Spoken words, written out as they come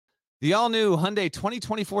The all-new Hyundai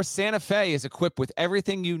 2024 Santa Fe is equipped with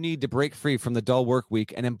everything you need to break free from the dull work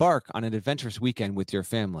week and embark on an adventurous weekend with your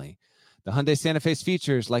family. The Hyundai Santa Fe's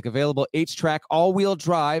features like available H-Track all-wheel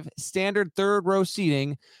drive, standard third-row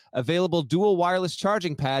seating, available dual wireless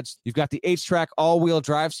charging pads. You've got the H-Track all-wheel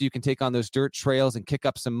drive so you can take on those dirt trails and kick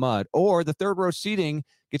up some mud. Or the third-row seating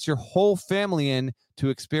gets your whole family in to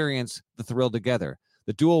experience the thrill together.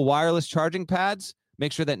 The dual wireless charging pads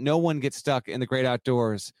make sure that no one gets stuck in the great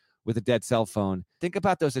outdoors with a dead cell phone. Think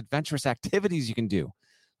about those adventurous activities you can do.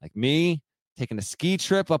 Like me, taking a ski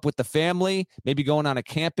trip up with the family, maybe going on a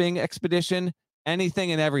camping expedition,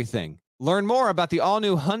 anything and everything. Learn more about the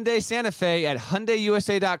all-new Hyundai Santa Fe at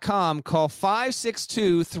HyundaiUSA.com. Call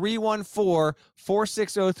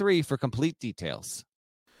 562-314-4603 for complete details.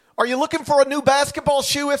 Are you looking for a new basketball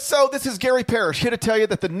shoe? If so, this is Gary Parrish here to tell you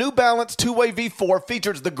that the New Balance 2-Way V4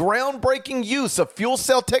 features the groundbreaking use of fuel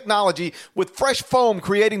cell technology with fresh foam,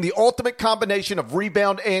 creating the ultimate combination of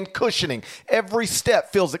rebound and cushioning. Every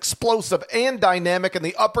step feels explosive and dynamic, and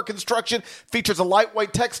the upper construction features a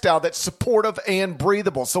lightweight textile that's supportive and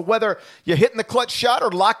breathable. So whether you're hitting the clutch shot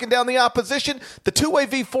or locking down the opposition, the 2-Way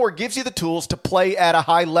V4 gives you the tools to play at a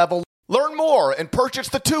high level. Learn more and purchase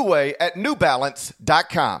the 2-Way at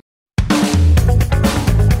newbalance.com.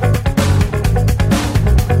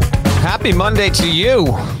 Happy Monday to you.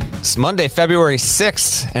 It's Monday, February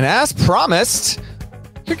 6th. And as promised,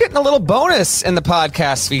 you're getting a little bonus in the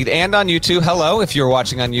podcast feed and on YouTube. Hello, if you're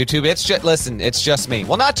watching on YouTube. It's just me.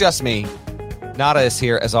 Well, not just me. Nada is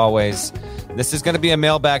here as always. This is going to be a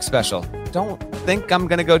mailbag special. Don't think I'm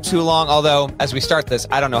going to go too long, although as we start this,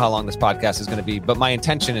 I don't know how long this podcast is going to be, but my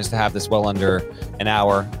intention is to have this well under an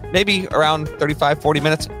hour, maybe around 35, 40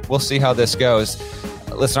 minutes. We'll see how this goes.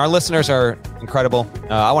 Listen, our listeners are incredible.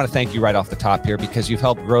 I want to thank you right off the top here because you've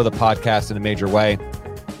helped grow the podcast in a major way.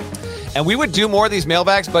 And we would do more of these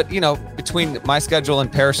mailbags, but, between my schedule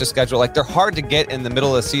and Parrish's schedule, they're hard to get in the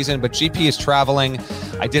middle of the season, but GP is traveling.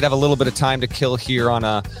 I did have a little bit of time to kill here on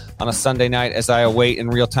a Sunday night as I await in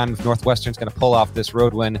real time if Northwestern's going to pull off this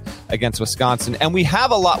road win against Wisconsin. And we've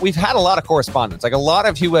had a lot of correspondence. A lot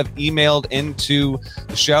of you have emailed into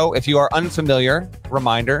the show. If you are unfamiliar,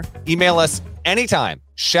 reminder, email us anytime.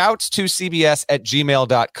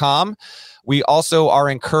 shouts2cbs@gmail.com. We also are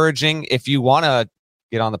encouraging, if you want to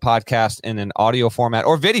get on the podcast in an audio format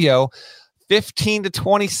or video, 15 to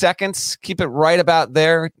 20 seconds. Keep it right about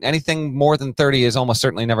there. Anything more than 30 is almost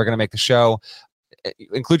certainly never going to make the show.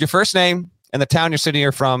 Include your first name and the town you're sitting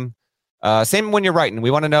here from. Same when you're writing.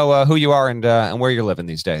 We want to know who you are and where you're living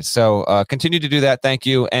these days. So continue to do that. Thank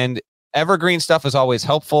you. And evergreen stuff is always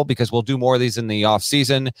helpful because we'll do more of these in the off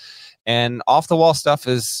season. And off the wall stuff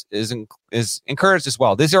is encouraged as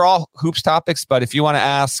well. These are all hoops topics, but if you want to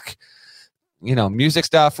ask, music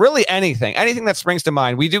stuff, really anything that springs to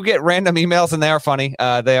mind. We do get random emails and they are funny.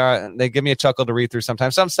 They give me a chuckle to read through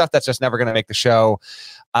sometimes. Some stuff that's just never going to make the show.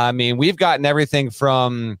 I mean, we've gotten everything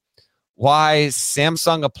from why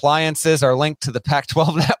Samsung appliances are linked to the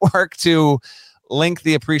Pac-12 network to link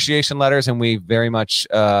the appreciation letters, and we very much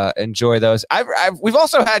enjoy those. We've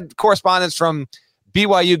also had correspondence from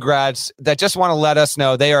BYU grads that just want to let us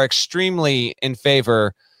know they are extremely in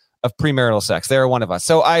favor of premarital sex. They're one of us.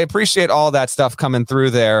 So I appreciate all that stuff coming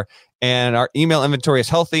through there. And our email inventory is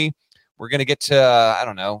healthy. We're going to get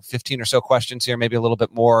to, 15 or so questions here, maybe a little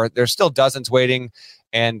bit more. There's still dozens waiting,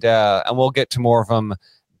 and we'll get to more of them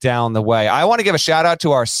down the way. I want to give a shout out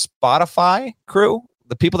to our Spotify crew,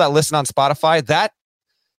 the people that listen on Spotify.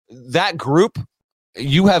 That group,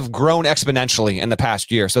 you have grown exponentially in the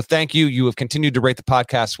past year. So thank you. You have continued to rate the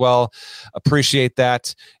podcast well. Appreciate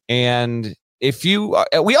that. And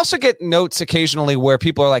we also get notes occasionally where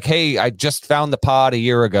people are like, hey, I just found the pod a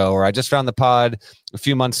year ago, or I just found the pod a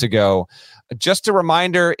few months ago. Just a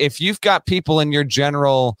reminder, if you've got people in your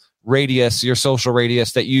general radius, your social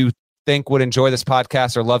radius that you think would enjoy this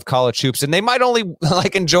podcast or love college hoops, and they might only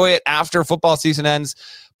enjoy it after football season ends,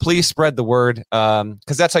 please spread the word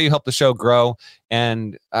because that's how you help the show grow.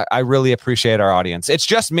 And I really appreciate our audience. It's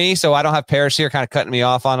just me, so I don't have Parrish here kind of cutting me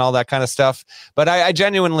off on all that kind of stuff. But I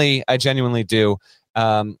genuinely do.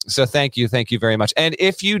 So thank you very much. And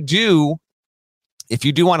if you do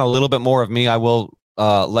want a little bit more of me, I will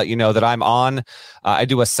let you know that I'm on. I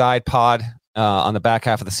do a side pod on the back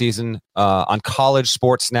half of the season on College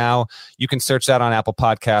Sports Now. You can search that on Apple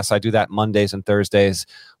Podcasts. I do that Mondays and Thursdays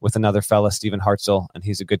with another fella, Stephen Hartzell, and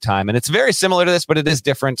he's a good time. And it's very similar to this, but it is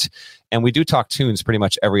different. And we do talk tunes pretty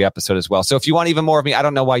much every episode as well. So if you want even more of me, I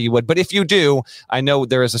don't know why you would, but if you do, I know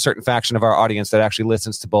there is a certain faction of our audience that actually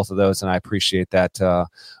listens to both of those, and I appreciate that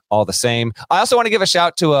all the same. I also want to give a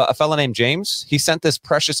shout to a fella named James. He sent this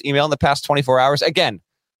precious email in the past 24 hours. Again,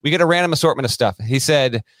 We get a random assortment of stuff. He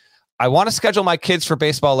said, I want to schedule my kids for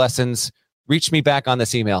baseball lessons. Reach me back on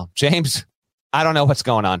this email. James, I don't know what's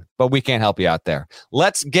going on, but we can't help you out there.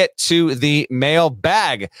 Let's get to the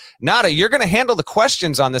mailbag. Nada, you're going to handle the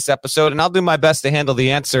questions on this episode, and I'll do my best to handle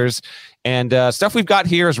the answers. And stuff we've got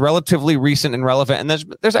here is relatively recent and relevant,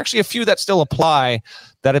 and there's actually a few that still apply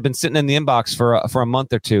that have been sitting in the inbox for a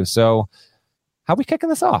month or two. So how are we kicking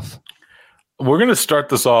this off? We're going to start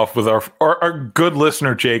this off with our good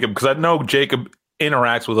listener, Jacob, because I know Jacob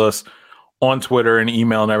interacts with us on Twitter and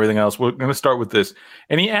email and everything else. We're going to start with this.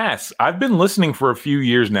 And he asks, I've been listening for a few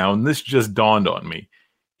years now, and this just dawned on me.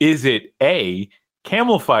 Is it A,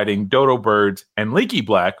 camel fighting, dodo birds, and leaky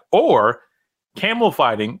black, or camel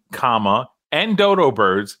fighting, comma, and dodo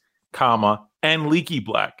birds, comma, and leaky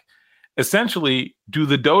black? Essentially, do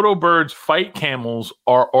the dodo birds fight camels,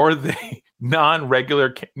 or are they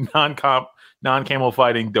non-regular, non-camel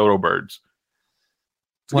fighting dodo birds?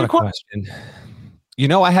 What a question. You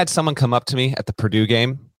know, I had someone come up to me at the Purdue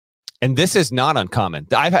game, and this is not uncommon.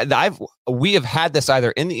 We have had this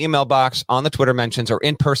either in the email box, on the Twitter mentions, or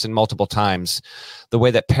in person multiple times. The way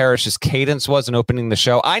that Parrish's cadence was in opening the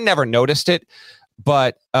show, I never noticed it,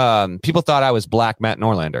 but people thought I was Black Matt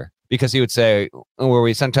Norlander, because he would say, where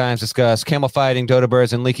we sometimes discuss camel fighting, dodo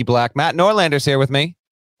birds, and leaky black. Matt Norlander's here with me,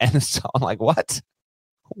 and so I'm like, what?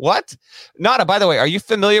 Nada, by the way, are you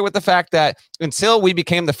familiar with the fact that until we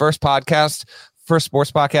became the first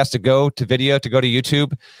sports podcast to go to video, to go to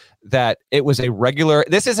YouTube, that it was a regular,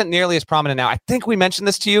 this isn't nearly as prominent now. I think we mentioned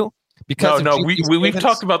this to you because we've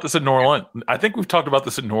talked about this in New Orleans. I think we've talked about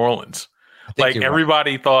this in New Orleans. Like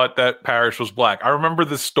everybody thought that Parrish was black. I remember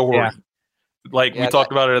this story. Yeah. We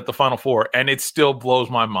talked about it at the Final Four, and it still blows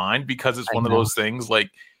my mind because it's one of those things. Like,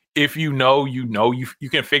 if you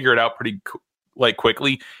can figure it out pretty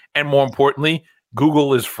quickly. And more importantly,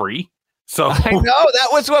 Google is free. So I know that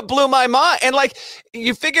was what blew my mind. And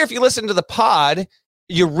you figure if you listen to the pod,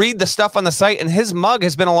 you read the stuff on the site, and his mug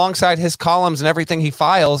has been alongside his columns and everything he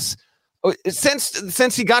files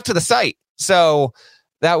since he got to the site. So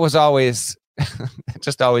that was always, it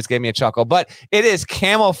just always gave me a chuckle. But it is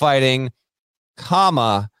camel fighting,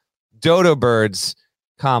 comma, dodo birds,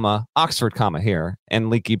 comma, Oxford, comma here, and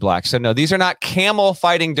leaky black. So no, these are not camel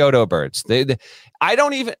fighting dodo birds. Did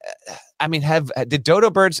dodo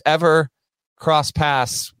birds ever cross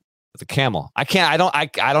paths with a camel? I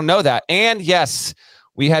don't know that. And yes,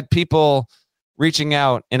 we had people reaching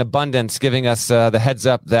out in abundance, giving us the heads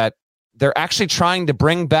up that they're actually trying to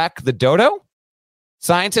bring back the dodo.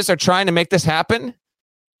 Scientists are trying to make this happen.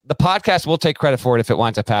 The podcast will take credit for it if it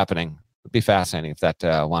winds up happening. It'd be fascinating if that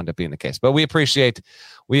wound up being the case. But we appreciate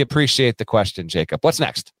the question, Jacob. What's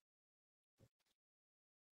next?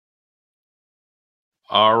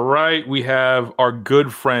 All right, we have our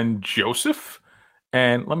good friend Joseph.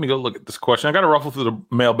 And let me go look at this question. I got to ruffle through the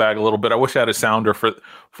mailbag a little bit. I wish I had a sounder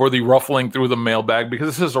for the ruffling through the mailbag,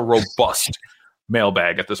 because this is a robust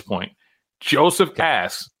mailbag at this point. Joseph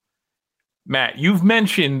asks, Matt, you've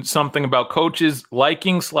mentioned something about coaches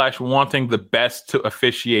liking / wanting the best to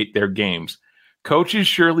officiate their games. Coaches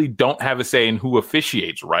surely don't have a say in who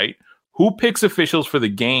officiates, right? Who picks officials for the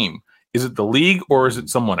game? Is it the league or is it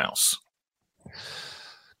someone else?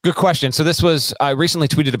 Good question. So I recently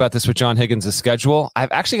tweeted about this with John Higgins' schedule.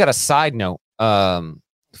 I've actually got a side note.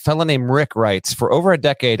 Fellow named Rick writes, for over a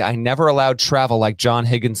decade, I never allowed travel like John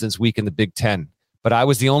Higgins' week in the Big Ten. But I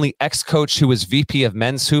was the only ex-coach who was VP of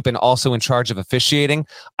men's hoop and also in charge of officiating.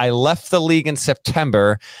 I left the league in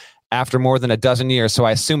September after more than a dozen years, so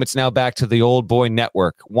I assume it's now back to the old boy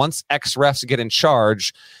network. Once ex-refs get in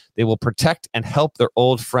charge, they will protect and help their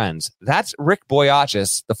old friends. That's Rick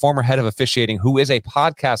Boyages, the former head of officiating, who is a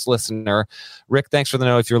podcast listener. Rick, thanks for the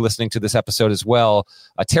note if you're listening to this episode as well.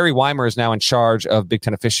 Terry Weimer is now in charge of Big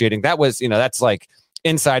Ten officiating. That was, that's like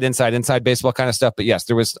inside baseball kind of stuff. But yes,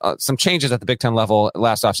 there was some changes at the Big Ten level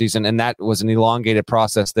last offseason, and that was an elongated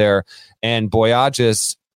process there. And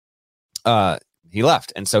Boyages, he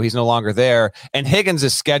left, and so he's no longer there. And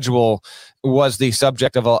Higgins' schedule was the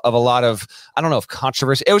subject of a lot of, I don't know if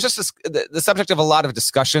controversy. It was just the subject of a lot of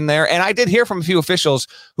discussion there. And I did hear from a few officials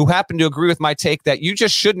who happened to agree with my take that you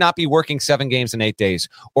just should not be working 7 games in 8 days,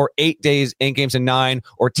 or 8 days, 8 games in 9,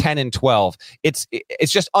 or 10 in 12. It's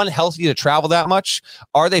just unhealthy to travel that much.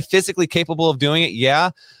 Are they physically capable of doing it? Yeah.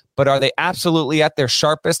 But are they absolutely at their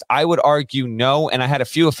sharpest? I would argue no. And I had a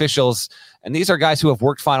few officials, and these are guys who have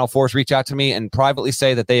worked Final Fours, reach out to me and privately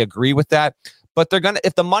say that they agree with that. but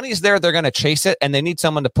if the money's there, they're going to chase it, and they need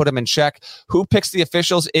someone to put them in check. Who picks the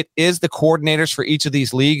officials? It is the coordinators for each of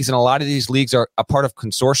these leagues, and a lot of these leagues are a part of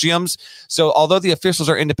consortiums. So although the officials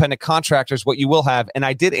are independent contractors, what you will have, and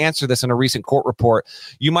I did answer this in a recent court report,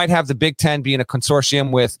 you might have the Big Ten being a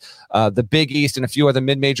consortium with the Big East and a few other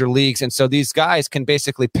mid-major leagues, and so these guys can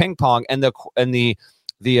basically ping pong, and the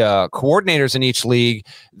coordinators in each league,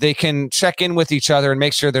 they can check in with each other and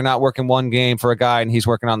make sure they're not working one game for a guy and he's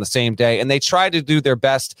working on the same day. And they try to do their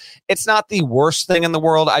best. It's not the worst thing in the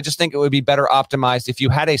world. I just think it would be better optimized if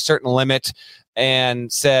you had a certain limit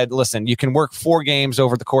and said, listen, you can work 4 games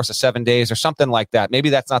over the course of 7 days or something like that.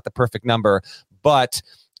 Maybe that's not the perfect number, but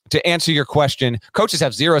to answer your question, coaches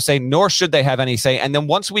have zero say, nor should they have any say. And then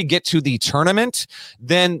once we get to the tournament,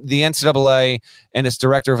 then the NCAA and its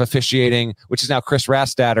director of officiating, which is now Chris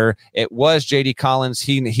Rastatter, it was J.D. Collins.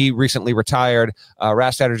 He recently retired.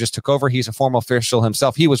 Rastatter just took over. He's a former official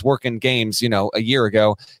himself. He was working games, a year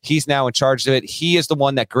ago. He's now in charge of it. He is the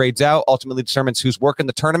one that grades out, ultimately determines who's working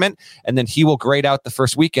the tournament, and then he will grade out the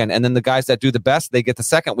first weekend. And then the guys that do the best, they get the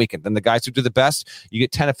second weekend. Then the guys who do the best, you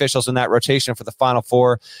get 10 officials in that rotation for the Final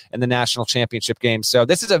Four and the national championship game. So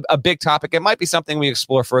this is a big topic. It might be something we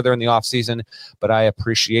explore further in the offseason, but I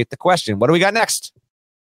appreciate the question. What do we got next?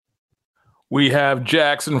 We have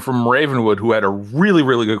Jackson from Ravenwood, who had a really,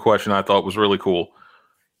 really good question I thought was really cool.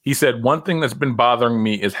 He said, one thing that's been bothering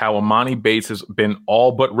me is how Emoni Bates has been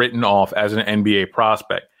all but written off as an NBA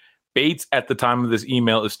prospect. Bates, at the time of this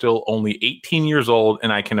email, is still only 18 years old,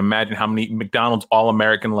 and I can imagine how many McDonald's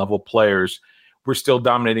All-American level players were still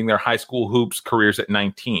dominating their high school hoops careers at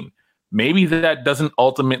 19. Maybe that doesn't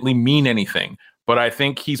ultimately mean anything, but I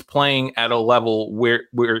think he's playing at a level where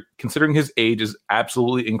considering his age is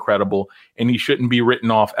absolutely incredible, and he shouldn't be written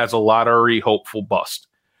off as a lottery hopeful bust.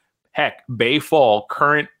 Heck, Bay Fall,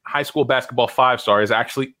 current high school basketball 5-star, is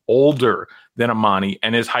actually older than Emoni,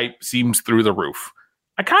 and his hype seems through the roof.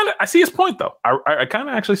 I see his point, though. I kind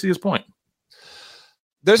of actually see his point.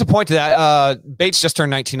 There's a point to that. Bates just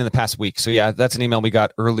turned 19 in the past week. So, yeah, that's an email we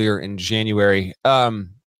got earlier in January.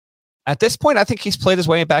 At this point, I think he's played his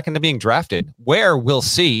way back into being drafted. Where we'll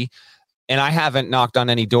see, and I haven't knocked on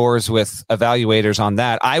any doors with evaluators on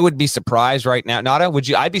that. I would be surprised right now. Nada, would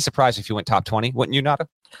you? I'd be surprised if you went top 20. Wouldn't you, Nada?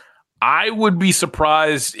 I would be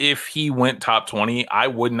surprised if he went top 20. I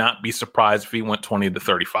would not be surprised if he went 20 to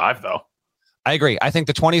 35, though. I agree. I think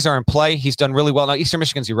the 20s are in play. He's done really well. Now, Eastern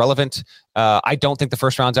Michigan's irrelevant. I don't think the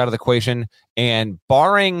first round's out of the equation. And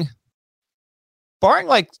barring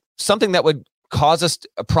like something that would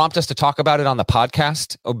prompt us to talk about it on the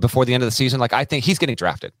podcast before the end of the season, like I think he's getting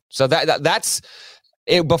drafted. So that's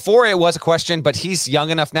it. Before it was a question, but he's young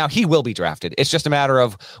enough now. He will be drafted. It's just a matter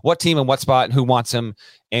of what team and what spot and who wants him.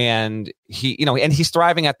 And and he's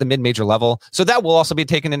thriving at the mid-major level. So that will also be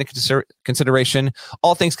taken into consideration.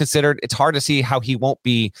 All things considered, it's hard to see how he won't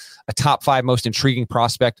be a top 5 most intriguing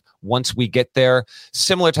prospect once we get there.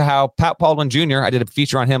 Similar to how Pat Baldwin Jr., I did a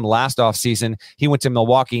feature on him last offseason. He went to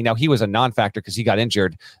Milwaukee. Now, he was a non-factor because he got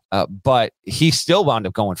injured, but he still wound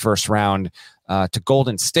up going first round to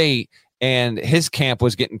Golden State. And his camp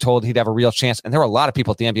was getting told he'd have a real chance. And there were a lot of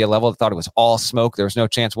people at the NBA level that thought it was all smoke. There was no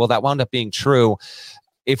chance. Well, that wound up being true.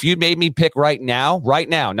 If you made me pick right now,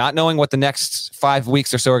 not knowing what the next 5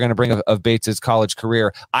 weeks or so are going to bring of Bates's college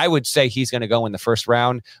career, I would say he's going to go in the first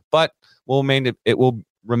round, but it will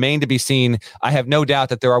remain to be seen. I have no doubt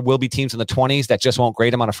that there will be teams in the 20s that just won't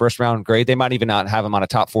grade him on a first round grade. They might even not have him on a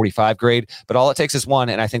top 45 grade, but all it takes is one,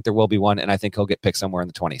 and I think there will be one, and I think he'll get picked somewhere in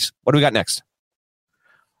the 20s. What do we got next?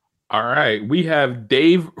 All right. We have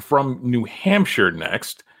Dave from New Hampshire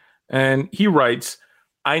next, and he writes,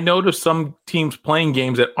 I noticed some teams playing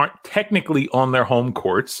games that aren't technically on their home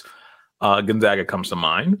courts. Gonzaga comes to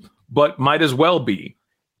mind, but might as well be.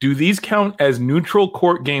 Do these count as neutral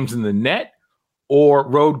court games in the net or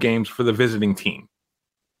road games for the visiting team?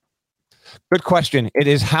 Good question. It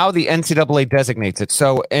is how the NCAA designates it.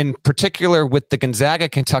 So in particular with the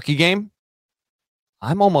Gonzaga-Kentucky game,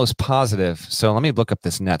 I'm almost positive. So let me look up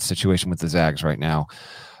this net situation with the Zags right now.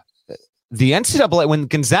 The NCAA, when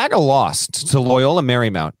Gonzaga lost to Loyola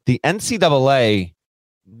Marymount, the NCAA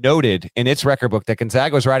noted in its record book that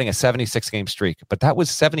Gonzaga was riding a 76-game streak, but that was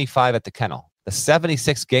 75 at the Kennel. The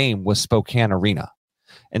 76th game was Spokane Arena.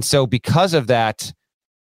 And so because of that,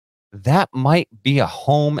 that might be a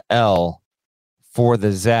home L for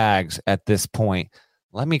the Zags at this point.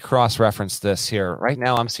 Let me cross-reference this here. Right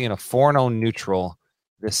now, I'm seeing a 4-0 neutral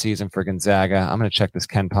this season for Gonzaga. I'm going to check this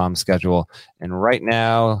KenPom schedule. And right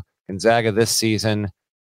now, Gonzaga this season,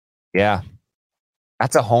 yeah,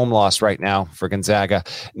 that's a home loss right now for Gonzaga.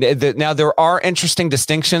 Now, there are interesting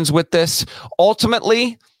distinctions with this.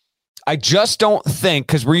 Ultimately, I just don't think,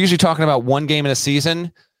 because we're usually talking about one game in a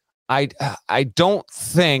season. I don't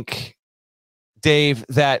think, Dave,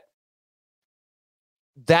 that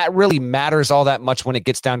really matters all that much when it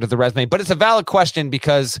gets down to the resume. But it's a valid question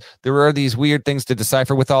because there are these weird things to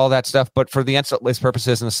decipher with all that stuff. But for the NCAA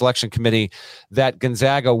purposes and the selection committee, that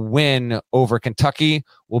Gonzaga win over Kentucky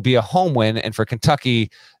will be a home win. And for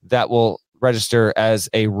Kentucky, that will register as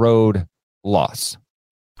a road loss.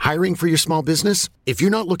 Hiring for your small business? If you're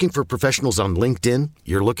not looking for professionals on LinkedIn,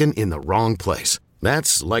 you're looking in the wrong place.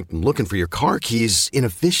 That's like looking for your car keys in a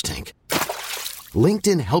fish tank.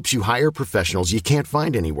 LinkedIn helps you hire professionals you can't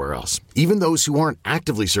find anywhere else, even those who aren't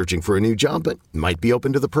actively searching for a new job but might be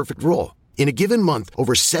open to the perfect role. In a given month,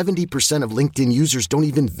 over 70% of LinkedIn users don't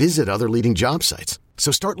even visit other leading job sites.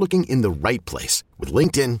 So start looking in the right place. With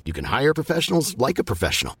LinkedIn, you can hire professionals like a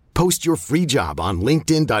professional. Post your free job on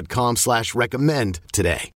linkedin.com/recommend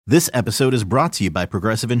today. This episode is brought to you by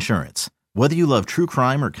Progressive Insurance. Whether you love true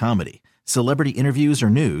crime or comedy, celebrity interviews or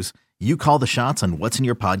news, you call the shots on what's in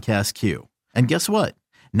your podcast queue. And guess what?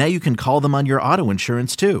 Now you can call them on your auto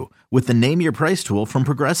insurance too with the Name Your Price tool from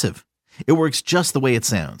Progressive. It works just the way it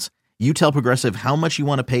sounds. You tell Progressive how much you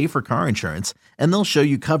want to pay for car insurance, and they'll show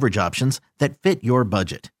you coverage options that fit your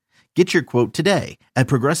budget. Get your quote today at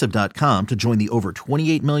Progressive.com to join the over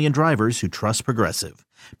 28 million drivers who trust Progressive.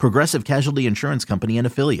 Progressive Casualty Insurance Company and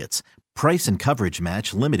Affiliates. Price and coverage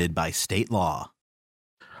match limited by state law.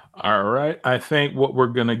 All right. I think what we're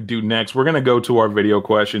going to do next, we're going to go to our video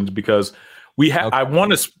questions because I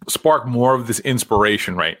want to spark more of this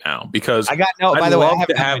inspiration right now because by the way, I have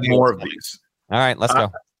to have more of these. All right, let's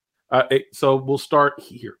go. So we'll start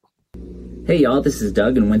here. Hey, y'all. This is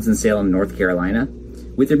Doug in Winston-Salem, North Carolina.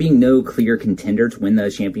 With there being no clear contender to win the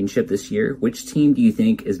championship this year, which team do you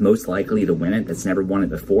think is most likely to win it that's never won it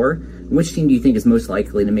before? And which team do you think is most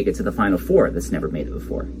likely to make it to the Final Four that's never made it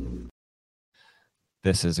before?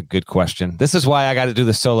 This is a good question. This is why I got to do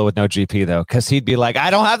the solo with no GP, though, because he'd be like, I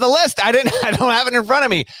don't have the list. I don't have it in front of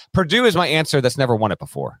me. Purdue is my answer that's never won it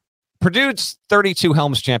before. Purdue's 32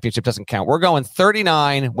 Helms championship doesn't count. We're going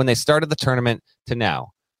 39 when they started the tournament to now.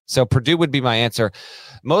 So Purdue would be my answer.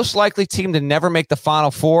 Most likely team to never make the Final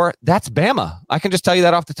Four, that's Bama. I can just tell you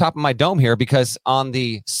that off the top of my dome here because on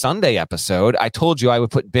the Sunday episode, I told you I would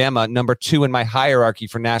put Bama number 2 in my hierarchy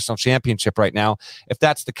for national championship right now. If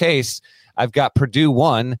that's the case, I've got Purdue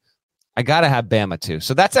 1. I got to have Bama 2.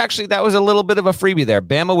 So that was a little bit of a freebie there.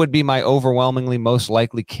 Bama would be my overwhelmingly most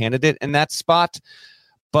likely candidate in that spot.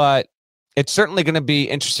 But it's certainly going to be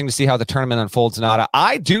interesting to see how the tournament unfolds in Nada.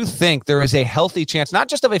 I do think there is a healthy chance, not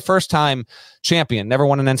just of a first-time champion, never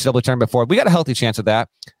won an NCAA tournament before. We got a healthy chance of that.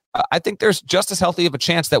 I think there's just as healthy of a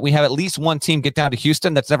chance that we have at least one team get down to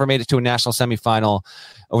Houston that's never made it to a national semifinal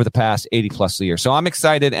over the past 80-plus years. So I'm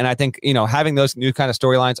excited, and I think having those new kind of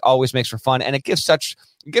storylines always makes for fun, and it gives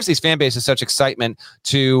these fan bases such excitement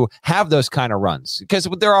to have those kind of runs because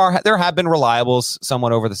there have been reliables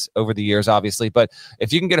somewhat over the years, obviously. But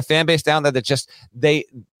if you can get a fan base down there that just they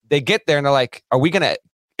get there and they're like, are we going to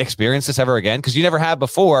experience this ever again? Because you never have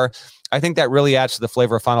before. I think that really adds to the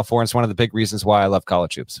flavor of Final Four, and it's one of the big reasons why I love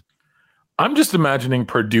college hoops. I'm just imagining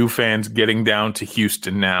Purdue fans getting down to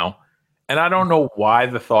Houston now, and I don't know why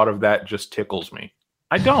the thought of that just tickles me.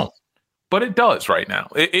 I don't, but it does right now.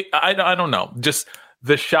 I don't know. Just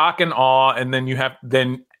the shock and awe, and then you have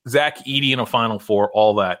Zach Edey in a Final Four,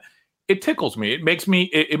 all that. It tickles me. It makes me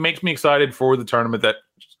excited for the tournament that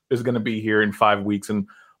is going to be here in 5 weeks, and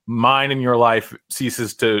mine and your life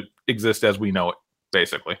ceases to exist as we know it,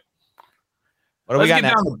 basically. Let's get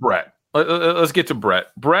down to Brett. Let's get to Brett.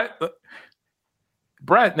 Brett,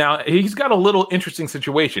 now, he's got a little interesting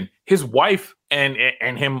situation. His wife and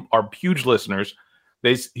him are huge listeners.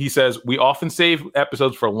 He says, we often save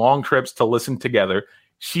episodes for long trips to listen together.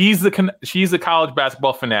 She's a college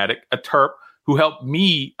basketball fanatic, a Terp, who helped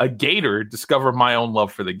me, a Gator, discover my own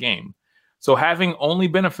love for the game. So having only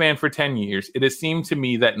been a fan for 10 years, it has seemed to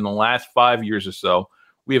me that in the last 5 years or so,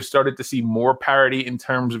 we have started to see more parity in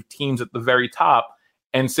terms of teams at the very top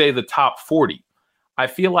and say the top 40. I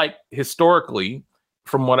feel like historically,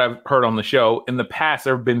 from what I've heard on the show, in the past,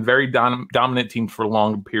 there have been very dominant teams for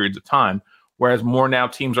long periods of time, whereas more now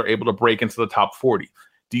teams are able to break into the top 40.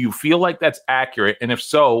 Do you feel like that's accurate? And if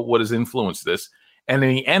so, what has influenced this? And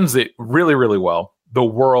then he ends it really, really well. The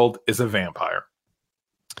world is a vampire.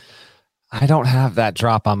 I don't have that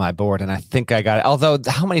drop on my board, and I think I got it. Although,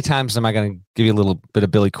 how many times am I going to give you a little bit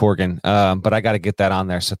of Billy Corgan? But I got to get that on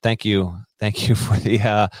there. So thank you for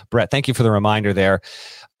the Brett. Thank you for the reminder there.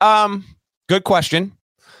 Good question,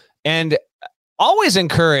 and always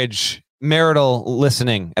encourage marital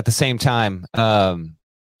listening at the same time.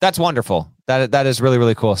 That's wonderful. That is really,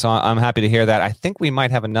 really cool. So I'm happy to hear that. I think we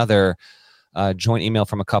might have another joint email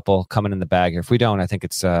from a couple coming in the bag here. If we don't, I think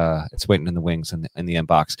it's waiting in the wings in the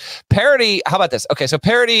inbox. Parody. How about this? Okay, so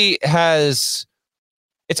parody it's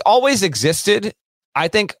always existed, I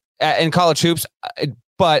think, in college hoops,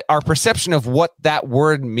 but our perception of what that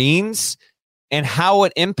word means and how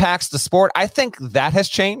it impacts the sport, I think that has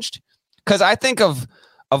changed. Because I think of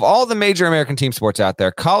all the major American team sports out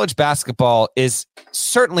there, college basketball is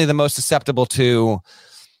certainly the most susceptible to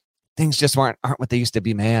things just aren't what they used to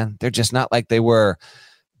be, man. They're just not like they were.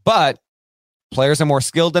 But players are more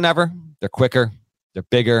skilled than ever. They're quicker. They're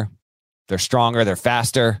bigger. They're stronger. They're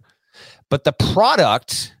faster. But the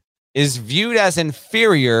product is viewed as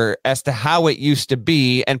inferior as to how it used to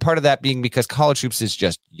be. And part of that being because college hoops is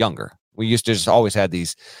just younger. We used to just always had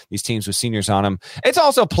these teams with seniors on them. It's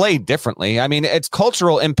also played differently. I mean, its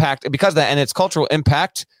cultural impact, because of that, and its cultural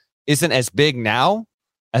impact isn't as big now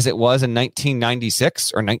as it was in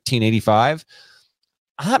 1996 or 1985.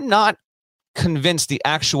 I'm not convinced the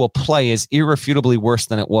actual play is irrefutably worse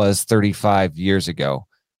than it was 35 years ago.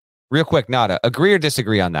 Real quick, Nada, agree or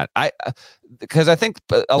disagree on that? Because I think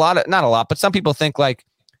not a lot, but some people think like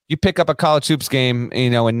you pick up a college hoops game,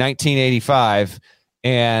 in 1985,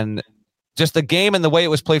 and just the game and the way it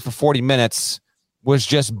was played for 40 minutes was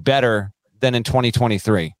just better than in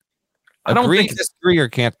 2023. I don't think disagree or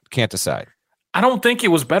can't decide. I don't think it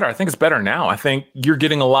was better. I think it's better now. I think you're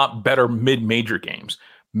getting a lot better mid-major games.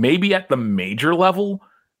 Maybe at the major level,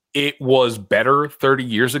 it was better 30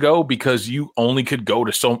 years ago because you only could go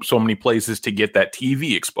to so many places to get that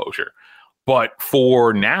TV exposure. But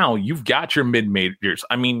for now, you've got your mid-majors.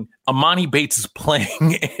 I mean, Amani Bates is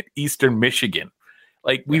playing at Eastern Michigan.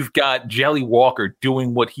 Like, we've got Jelly Walker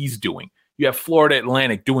doing what he's doing. You have Florida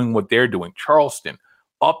Atlantic doing what they're doing. Charleston,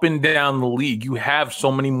 up and down the league. You have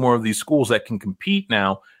so many more of these schools that can compete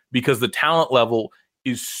now because the talent level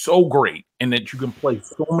is so great and that you can play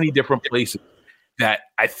so many different places that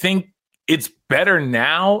I think it's better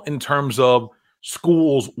now in terms of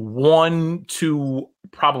schools 1 to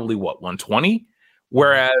probably 120,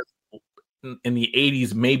 whereas in the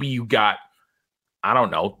 80s, maybe you got,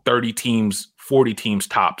 30 teams, 40 teams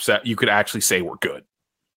tops that you could actually say were good.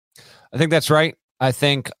 I think that's right. I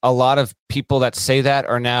think a lot of people that say that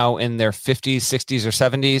are now in their 50s, 60s, or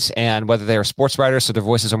 70s, and whether they're sports writers, so their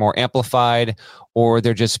voices are more amplified, or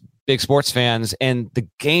they're just big sports fans, and the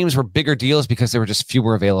games were bigger deals because there were just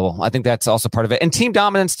fewer available. I think that's also part of it. And team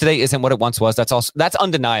dominance today isn't what it once was. That's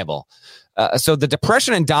undeniable. So the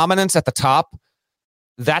depression and dominance at the top,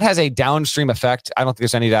 that has a downstream effect. I don't think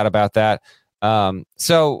there's any doubt about that.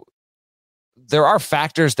 So there are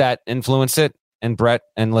factors that influence it. And Brett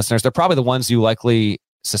and listeners, they're probably the ones you likely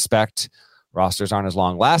suspect. Rosters aren't as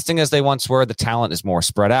long lasting as they once were. The talent is more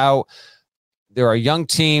spread out. There are young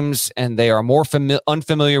teams, and they are more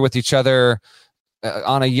unfamiliar with each other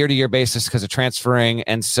on a year-to-year basis because of transferring.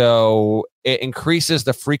 And so it increases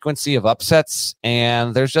the frequency of upsets,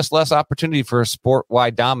 and there's just less opportunity for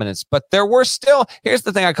sport-wide dominance. But there were still, here's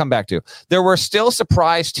the thing I come back to. There were still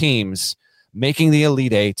surprise teams making the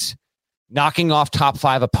Elite Eight, knocking off top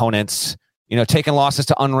 5 opponents, taking losses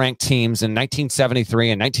to unranked teams in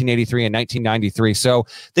 1973 and 1983 and 1993. So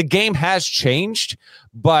the game has changed,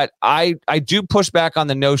 but I do push back on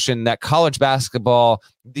the notion that college basketball,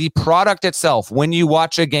 the product itself, when you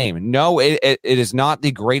watch a game, no, it is not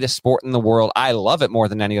the greatest sport in the world. I love it more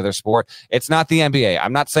than any other sport. It's not the NBA.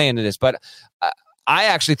 I'm not saying it is, but I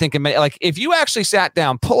actually think if you actually sat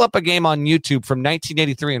down, pull up a game on YouTube from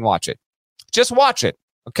 1983 and watch it, just watch it.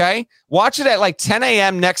 Okay, watch it at 10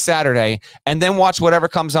 a.m. next Saturday, and then watch whatever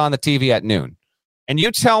comes on the TV at noon. And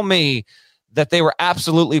you tell me that they were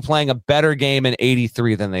absolutely playing a better game in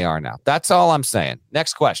 83 than they are now. That's all I'm saying.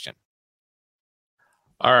 Next question.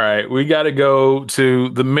 All right, we got to go to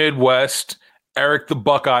the Midwest. Eric, the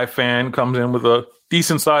Buckeye fan, comes in with a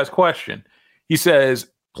decent-sized question. He says,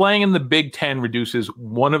 playing in the Big Ten reduces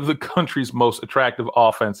one of the country's most attractive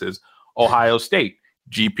offenses, Ohio State.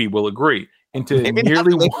 GP will agree. Into a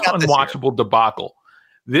nearly unwatchable debacle.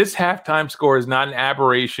 This halftime score is not an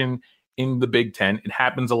aberration in the Big Ten. It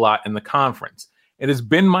happens a lot in the conference. It has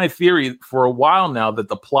been my theory for a while now that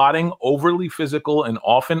the plotting, overly physical, and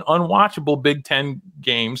often unwatchable Big Ten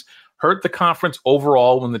games hurt the conference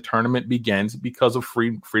overall when the tournament begins because of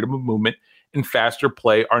freedom of movement and faster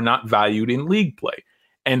play are not valued in league play.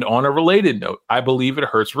 And on a related note, I believe it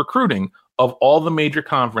hurts recruiting. Of all the major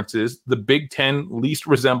conferences, the Big Ten least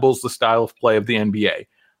resembles the style of play of the NBA.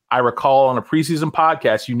 I recall on a preseason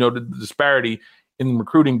podcast, you noted the disparity in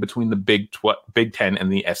recruiting between the Big Ten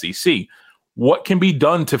and the SEC. What can be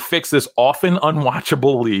done to fix this often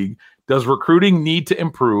unwatchable league Does recruiting need to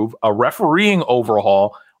improve? A refereeing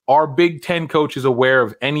overhaul? Are Big Ten coaches aware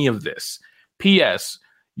of any of this? P.S.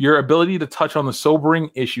 Your ability to touch on the sobering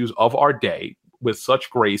issues of our day with such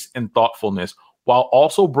grace and thoughtfulness while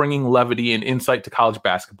also bringing levity and insight to college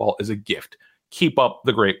basketball is a gift. Keep up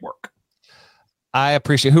the great work. I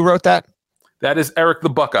appreciate. Who wrote that? That is Eric the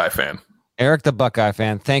Buckeye fan. Eric the Buckeye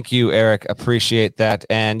fan. Thank you, Eric. Appreciate that.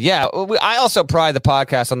 And yeah, I also pride the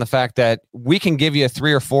podcast on the fact that we can give you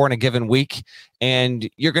 3 or 4 in a given week, and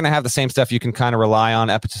you're going to have the same stuff you can kind of rely on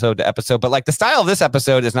episode to episode. But like the style of this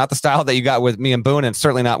episode is not the style that you got with me and Boone, and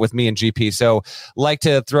certainly not with me and GP. So like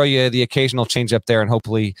to throw you the occasional change up there, and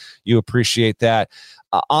hopefully you appreciate that.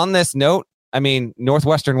 On this note, I mean,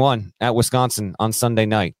 Northwestern won at Wisconsin on Sunday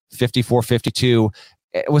night, 54-52.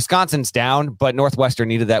 Wisconsin's down, but Northwestern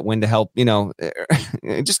needed that win to help,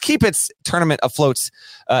 just keep its tournament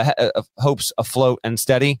hopes afloat and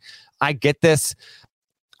steady. I get this.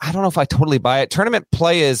 I don't know if I totally buy it. Tournament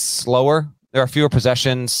play is slower. There are fewer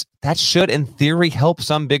possessions. That should, in theory, help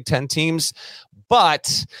some Big Ten teams.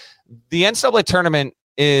 But the NCAA tournament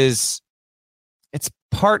it's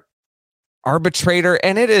part arbitrator,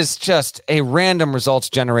 and it is just a random results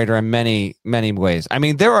generator in many, many ways. I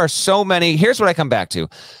mean, there are so many. Here's what I come back to.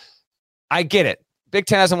 I get it. Big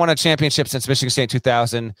Ten hasn't won a championship since Michigan State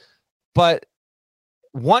 2000, but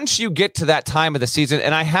once you get to that time of the season,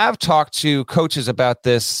 and I have talked to coaches about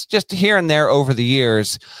this just here and there over the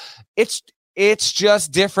years, it's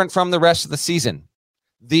just different from the rest of the season.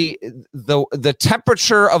 The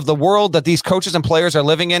temperature of the world that these coaches and players are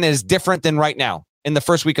living in is different than right now. In the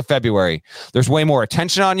first week of February, there's way more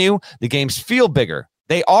attention on you. The games feel bigger.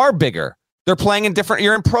 They are bigger. They're playing in different.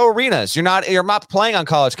 You're in pro arenas. You're not playing on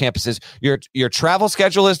college campuses. Your travel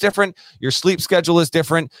schedule is different. Your sleep schedule is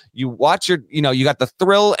different. You watch you got the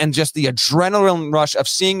thrill and just the adrenaline rush of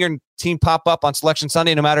seeing your team pop up on Selection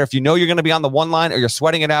Sunday, no matter if you know you're going to be on the one line or you're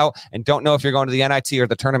sweating it out and don't know if you're going to the NIT or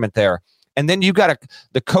the tournament there. And then you've got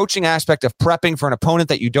the coaching aspect of prepping for an opponent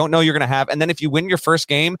that you don't know you're going to have. And then if you win your first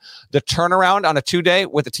game, the turnaround on a 2-day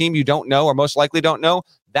with a team you don't know or most likely don't know,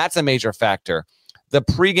 that's a major factor. The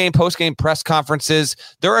pregame, postgame press conferences,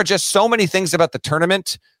 there are just so many things about the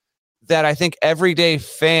tournament that I think everyday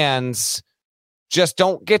fans just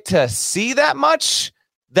don't get to see that much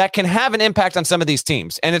that can have an impact on some of these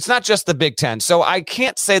teams. And it's not just the Big Ten. So I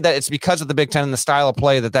can't say that it's because of the Big Ten and the style of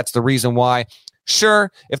play that's the reason why.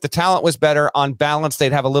 Sure, if the talent was better on balance,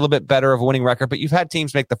 they'd have a little bit better of a winning record, but you've had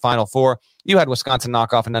teams make the Final Four. You had Wisconsin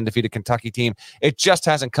knock off an undefeated Kentucky team. It just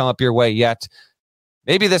hasn't come up your way yet.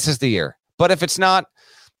 Maybe this is the year. But if it's not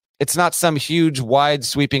some huge, wide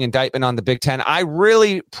sweeping indictment on the Big Ten. I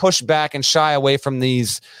really push back and shy away from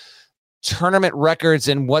these tournament records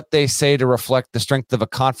and what they say to reflect the strength of a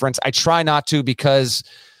conference. I try not to, because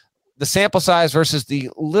the sample size versus the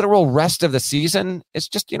literal rest of the season, it's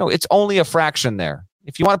just, it's only a fraction there.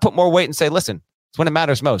 If you want to put more weight and say, listen, it's when it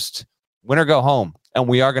matters most, win or go home, and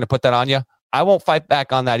we are going to put that on you, I won't fight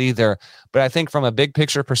back on that either. But I think from a big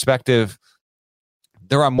picture perspective,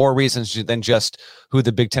 there are more reasons than just who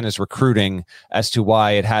the Big Ten is recruiting as to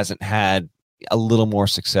why it hasn't had a little more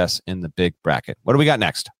success in the big bracket. What do we got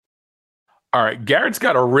next? All right, Garrett's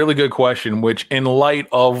got a really good question, which in light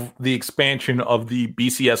of the expansion of the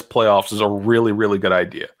BCS playoffs is a really, really good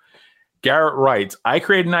idea. Garrett writes, I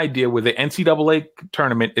created an idea where the NCAA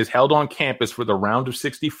tournament is held on campus for the round of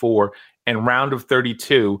 64 and round of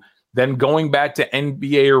 32, then going back to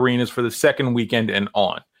NBA arenas for the second weekend and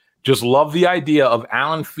on. Just love the idea of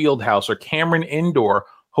Allen Fieldhouse or Cameron Indoor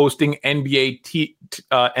hosting NCAA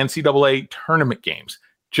tournament games.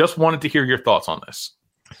 Just wanted to hear your thoughts on this.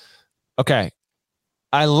 Okay.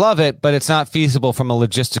 I love it, but it's not feasible from a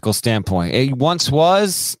logistical standpoint. It once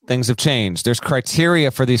was. Things have changed. There's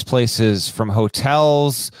criteria for these places, from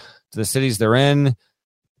hotels to the cities they're in.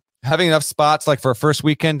 Having enough spots, like for a first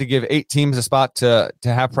weekend, to give 8 teams a spot to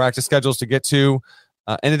have practice schedules to get to.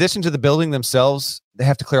 In addition to the building themselves, they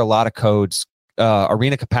have to clear a lot of codes.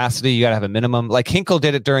 Arena capacity, you got to have a minimum. Like Hinkle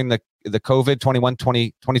did it during the COVID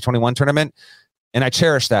 2021 tournament. And I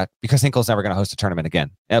cherish that, because Hinkle's never going to host a tournament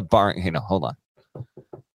again. Barring, hold on.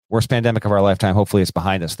 Worst pandemic of our lifetime. Hopefully it's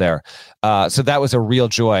behind us there. So that was a real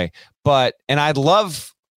joy. And I'd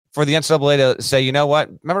love for the NCAA to say, you know what?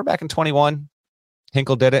 Remember back in 21,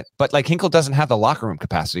 Hinkle did it? But like Hinkle doesn't have the locker room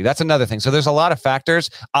capacity. That's another thing. So there's a lot of factors.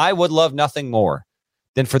 I would love nothing more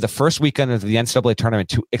than for the first weekend of the NCAA tournament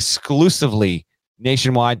to exclusively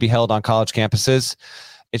nationwide be held on college campuses.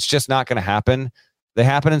 It's just not going to happen. They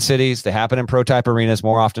happen in cities. They happen in pro-type arenas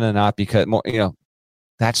more often than not, because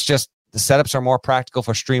that's just, the setups are more practical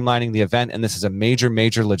for streamlining the event, and this is a major,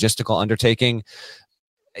 major logistical undertaking.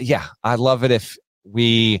 Yeah, I'd love it if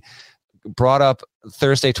we brought up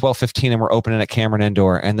Thursday 12:15 and we're opening at Cameron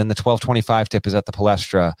Indoor, and then the 12:25 tip is at the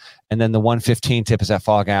Palestra, and then the 1:15 tip is at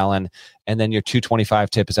Fog Allen, and then your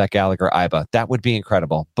 2:25 tip is at Gallagher Iba. That would be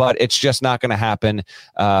incredible, but it's just not going to happen.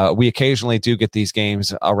 We occasionally do get these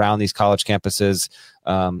games around these college campuses,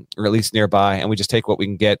 or at least nearby, and we just take what we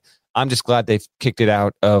can get. I'm just glad they've kicked it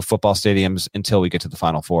out of football stadiums until we get to the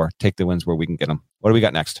Final Four. Take the wins where we can get them. What do we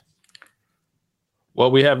got next?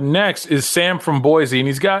 What we have next is Sam from Boise, and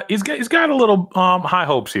he's got a little high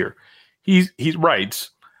hopes here. He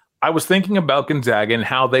writes, I was thinking about Gonzaga and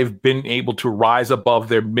how they've been able to rise above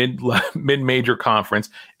their mid-major conference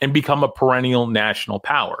and become a perennial national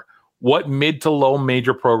power. What mid to low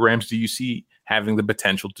major programs do you see having the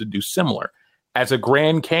potential to do similar? As a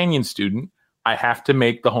Grand Canyon student, I have to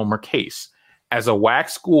make the Homer case. As a WAC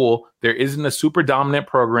school, there isn't a super dominant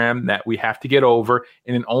program that we have to get over,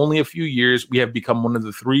 and in only a few years, we have become one of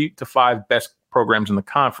the 3 to 5 best programs in the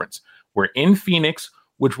conference. We're in Phoenix,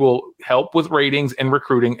 which will help with ratings and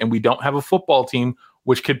recruiting, and we don't have a football team,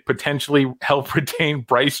 which could potentially help retain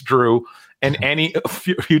Bryce Drew and any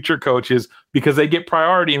future coaches because they get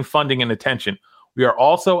priority in funding and attention. We are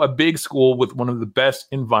also a big school with one of the best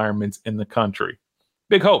environments in the country.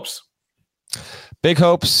 Big hopes. Big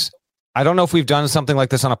hopes. I don't know if we've done something like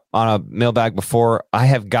this on a mailbag before. I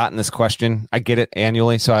have gotten this question. I get it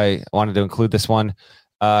annually, so I wanted to include this one.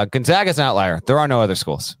 Gonzaga is an outlier. There are no other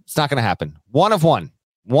schools. It's not going to happen. One of one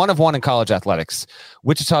in college athletics.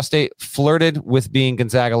 Wichita State flirted with being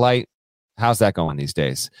Gonzaga light. How's that going these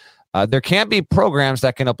days? There can be programs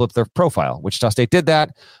that can uplift their profile. Wichita State did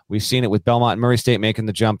that. We've seen it with Belmont and Murray State making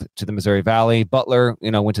the jump to the Missouri Valley. Butler,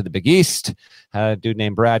 went to the Big East. Had a dude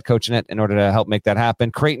named Brad coaching it in order to help make that happen.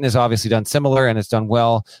 Creighton has obviously done similar and it's done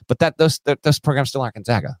well, but those programs still aren't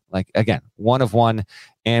Gonzaga. Like, again, one of one.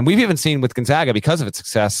 And we've even seen with Gonzaga, because of its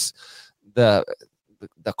success, the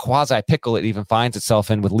quasi pickle it even finds itself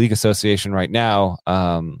in with league association right now.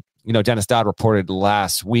 Dennis Dodd reported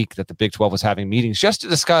last week that the Big 12 was having meetings just to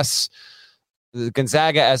discuss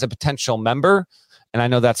Gonzaga as a potential member. And I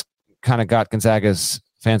know that's kind of got Gonzaga's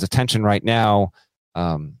fans' attention right now.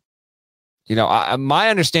 My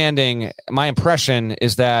understanding, my impression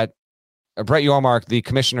is that Brett Yormark, the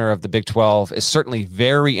commissioner of the Big 12, is certainly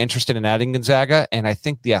very interested in adding Gonzaga. And I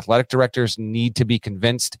think the athletic directors need to be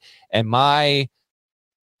convinced. And my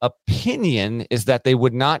opinion is that they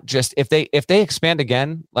would not just, if they expand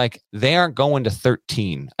again, like, they aren't going to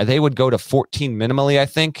 13. They would go to 14 minimally, I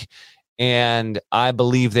think. And I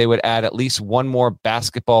believe they would add at least one more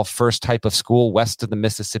basketball first type of school west of the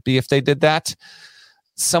Mississippi if they did that.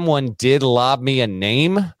 Someone did lob me a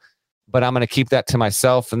name, but I'm going to keep that to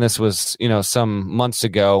myself. And this was, some months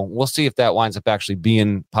ago. We'll see if that winds up actually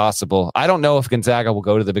being possible. I don't know if Gonzaga will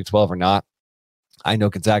go to the Big 12 or not. I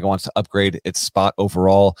know Gonzaga wants to upgrade its spot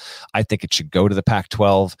overall. I think it should go to the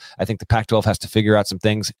Pac-12. I think the Pac-12 has to figure out some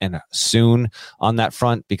things, and soon on that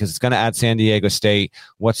front, because it's going to add San Diego State.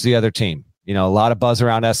 What's the other team? A lot of buzz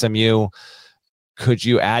around SMU. Could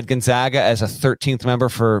you add Gonzaga as a 13th member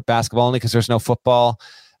for basketball only because there's no football?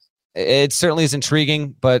 It certainly is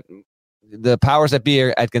intriguing, but the powers that be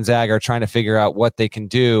at Gonzaga are trying to figure out what they can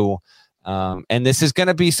do. And this is going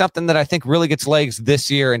to be something that I think really gets legs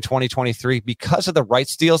this year in 2023 because of the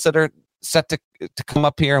rights deals that are set to come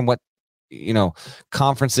up here and what,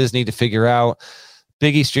 conferences need to figure out.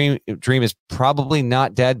 Big East dream is probably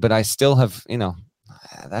not dead, but I still have,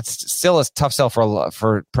 that's still a tough sell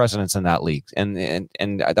for presidents in that league. And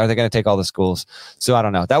are they going to take all the schools? So I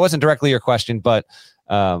don't know. That wasn't directly your question, but,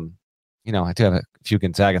 I do have a few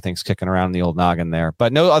Gonzaga things kicking around in the old noggin there,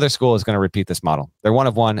 but no other school is going to repeat this model. They're one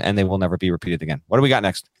of one, and they will never be repeated again. What do we got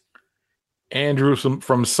next? Andrew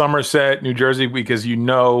from Somerset, New Jersey, because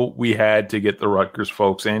we had to get the Rutgers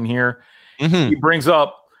folks in here. Mm-hmm. He brings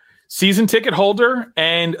up season ticket holder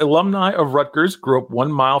and alumni of Rutgers, grew up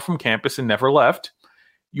 1 mile from campus and never left.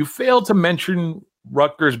 You failed to mention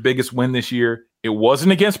Rutgers' biggest win this year. It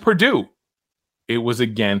wasn't against Purdue. It was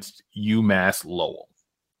against UMass Lowell.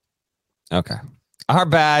 Okay. Our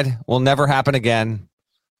bad. Will never happen again.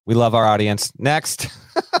 We love our audience. Next.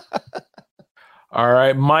 All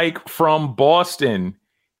right. Mike from Boston.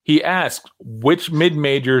 He asked, which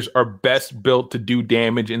mid-majors are best built to do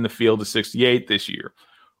damage in the field of 68 this year?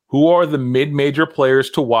 Who are the mid-major players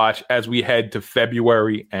to watch as we head to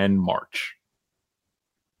February and March?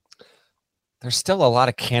 There's still a lot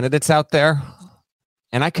of candidates out there,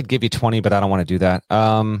 and I could give you 20, but I don't want to do that.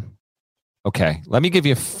 Okay, let me give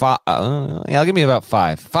you five. I'll give you about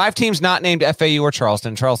five. 5 teams not named FAU or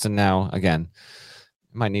Charleston. Charleston now, again,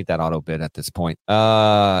 might need that auto bid at this point.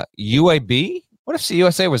 UAB? What if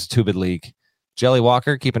CUSA was a 2-bid league? Jelly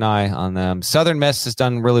Walker, keep an eye on them. Southern Miss has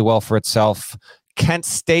done really well for itself. Kent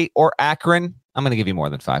State or Akron, I'm going to give you more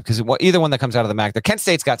than 5 because either one that comes out of the MAC there. Kent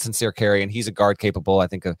State's got Sincere Carey, and he's a guard capable, I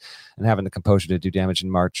think, and having the composure to do damage in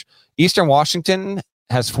March. Eastern Washington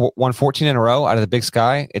has won 14 in a row out of the Big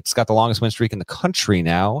Sky. It's got the longest win streak in the country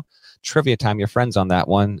now. Trivia time, your friends on that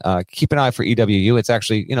one. Keep an eye for EWU. It's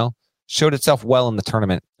actually, showed itself well in the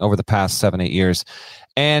tournament over the past 7-8 years.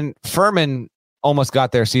 And Furman almost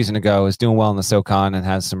got there a season ago, is doing well in the SoCon and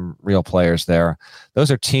has some real players there. Those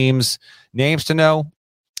are teams, names to know.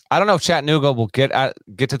 I don't know if Chattanooga will get to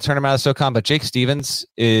the tournament out of SoCon, but Jake Stevens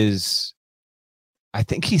I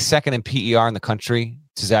think he's second in PER in the country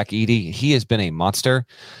to Zach Edey. He has been a monster,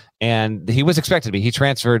 and he was expected to be. He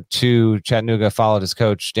transferred to Chattanooga, followed his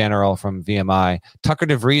coach, Dan Earl from VMI. Tucker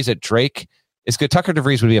DeVries at Drake is good. Tucker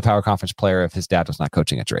DeVries would be a power conference player if his dad was not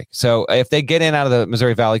coaching at Drake. So if they get in out of the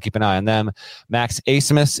Missouri Valley, keep an eye on them. Max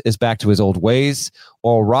Asmus is back to his old ways.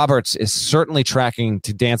 Oral Roberts is certainly tracking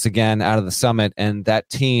to dance again out of the Summit, and that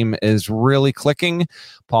team is really clicking.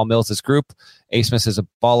 Paul Mills' group. Asmus is a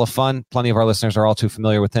ball of fun. Plenty of our listeners are all too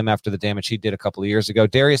familiar with him after the damage he did a couple of years ago.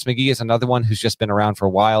 Darius McGee is another one who's just been around for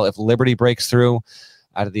a while. If Liberty breaks through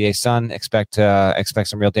out of the A-Sun, expect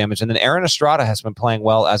some real damage. And then Aaron Estrada has been playing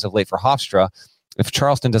well as of late for Hofstra. If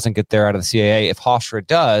Charleston doesn't get there out of the CAA, if Hofstra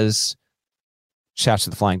does, shouts to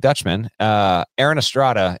the Flying Dutchman. Aaron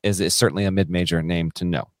Estrada is certainly a mid-major name to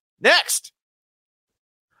know. Next!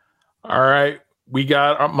 All right. We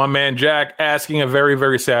got my man Jack asking a very,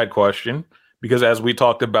 very sad question, because as we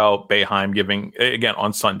talked about Boeheim giving, again,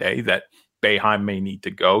 on Sunday, that Boeheim may need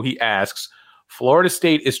to go. He asks, Florida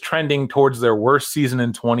State is trending towards their worst season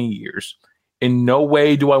in 20 years. In no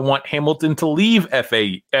way do I want Hamilton to leave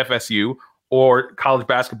FSU or college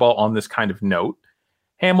basketball on this kind of note.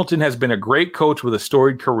 Hamilton has been a great coach with a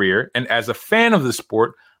storied career, and as a fan of the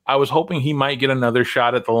sport, I was hoping he might get another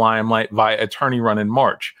shot at the limelight via attorney run in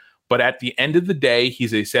March. But at the end of the day,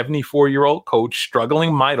 he's a 74-year-old coach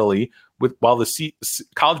struggling mightily while the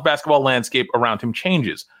college basketball landscape around him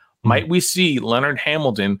changes. Might we see Leonard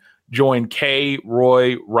Hamilton join K.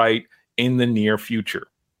 Roy Wright in the near future?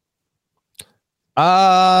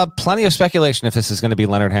 Plenty of speculation if this is going to be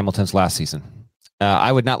Leonard Hamilton's last season.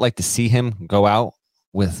 I would not like to see him go out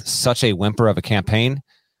with such a whimper of a campaign,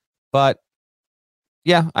 but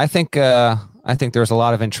yeah, I think there's a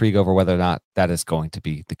lot of intrigue over whether or not that is going to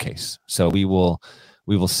be the case. So we will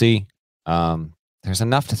see. There's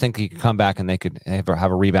enough to think he could come back and they could have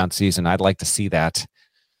a rebound season. I'd like to see that.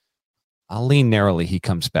 I'll lean narrowly he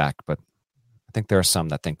comes back, but I think there are some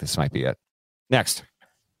that think this might be it. Next.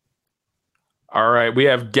 All right. We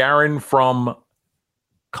have Garen from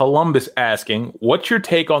Columbus asking, what's your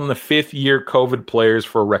take on the fifth-year COVID players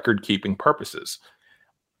for record-keeping purposes?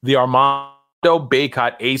 The Armando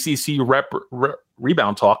Bacot ACC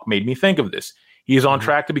rebound talk made me think of this. He is on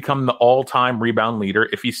track to become the all-time rebound leader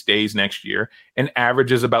if he stays next year and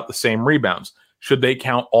averages about the same rebounds. Should they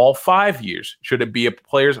count all 5 years? Should it be a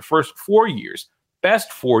player's first 4 years,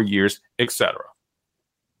 best 4 years, etc.?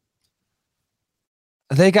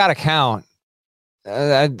 They got to count.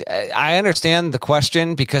 I understand the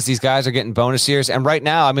question because these guys are getting bonus years. And right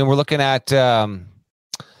now, I mean, we're looking at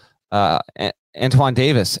Antoine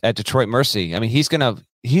Davis at Detroit Mercy. I mean, he's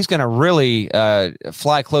gonna really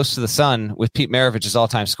fly close to the sun with Pete Maravich's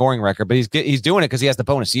all-time scoring record, but he's doing it because he has the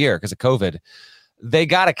bonus year because of COVID. They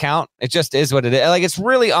got to count. It just is what it is. Like, it's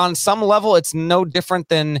really, on some level, it's no different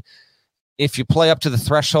than if you play up to the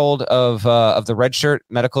threshold of the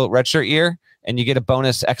medical redshirt year and you get a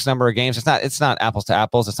bonus X number of games. It's not apples to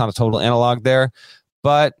apples. It's not a total analog there.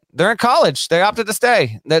 But they're in college. They opted to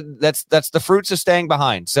stay. That's the fruits of staying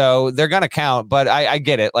behind. So they're going to count, but I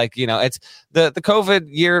get it. Like, it's the COVID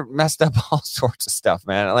year messed up all sorts of stuff,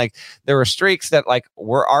 man. Like, there were streaks that like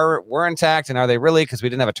were intact, and are they really? Because we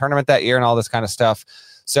didn't have a tournament that year and all this kind of stuff.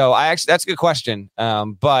 So that's a good question.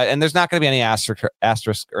 And there's not going to be any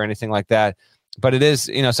asterisk or anything like that. But it is,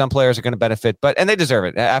 some players are going to benefit, and they deserve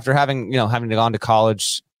it after having gone to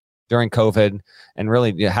college during COVID and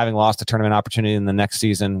really having lost a tournament opportunity in the next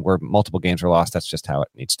season where multiple games were lost. That's just how it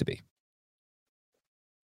needs to be.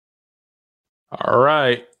 All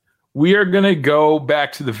right. We are going to go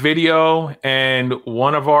back to the video, and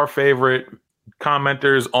one of our favorite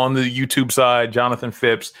commenters on the YouTube side, Jonathan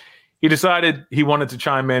Phipps, he decided he wanted to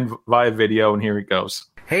chime in via video, and here he goes.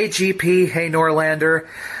 Hey, GP. Hey, Norlander.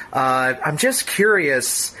 I'm just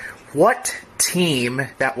curious, what team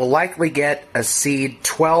that will likely get a seed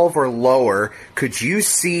 12 or lower could you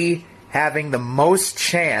see having the most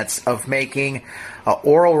chance of making a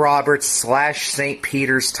Oral Roberts / St.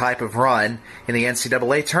 Peter's type of run in the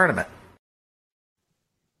NCAA tournament?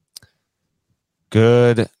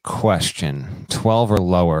 Good question. 12 or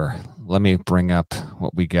lower. Let me bring up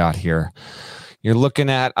what we got here. You're looking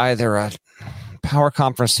at either a power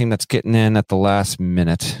conference team that's getting in at the last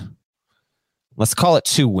minute. Let's call it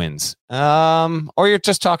 2 wins. Or you're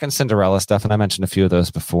just talking Cinderella stuff, and I mentioned a few of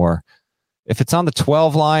those before. If it's on the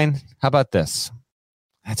 12 line, how about this?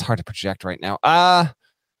 That's hard to project right now.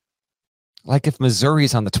 Like if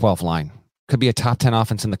Missouri's on the 12 line, could be a top 10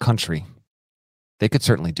 offense in the country. They could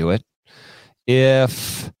certainly do it.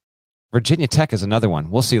 If Virginia Tech is another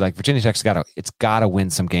one, we'll see. Like Virginia Tech's got to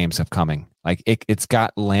win some games upcoming. Like it's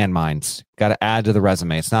got landmines, got to add to the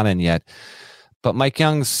resume. It's not in yet, but Mike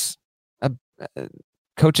Young's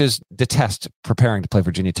coaches detest preparing to play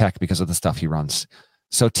Virginia Tech because of the stuff he runs.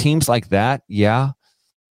 So teams like that, yeah.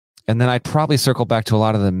 And then I'd probably circle back to a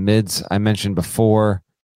lot of the mids I mentioned before.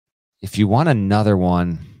 If you want another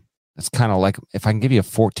one, that's kind of like if I can give you a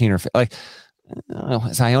 14 or like,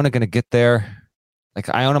 is Iona going to get there? Like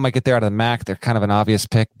Iona might get there out of the MAC. They're kind of an obvious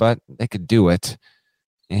pick, but they could do it.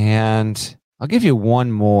 And I'll give you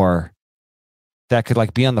one more that could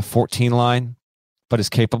like be on the 14 line, but is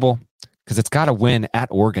capable because it's got to win at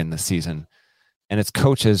Oregon this season. And its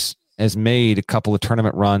coach has made a couple of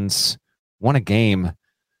tournament runs, won a game.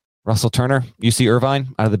 Russell Turner, UC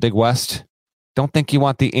Irvine out of the Big West. Don't think you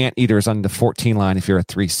want the Anteaters on the 14 line if you're a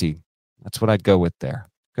 3 seed. That's what I'd go with there.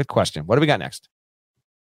 Good question. What do we got next?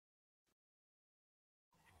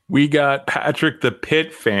 We got Patrick the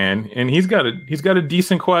Pitt fan, and he's got a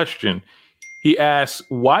decent question. He asks,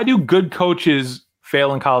 why do good coaches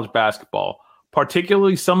fail in college basketball?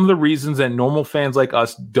 Particularly some of the reasons that normal fans like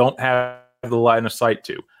us don't have the line of sight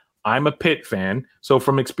to. I'm a Pitt fan, so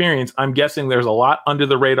from experience, I'm guessing there's a lot under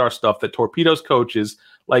the radar stuff that torpedoes coaches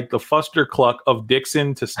like the Fuster Cluck of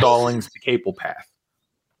Dixon to Stallings to Capel Path.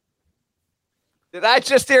 Did I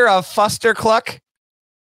just hear a Fuster Cluck?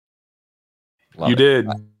 You did.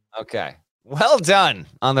 Okay. Well done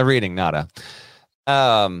on the reading, Nada.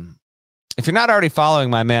 If you're not already following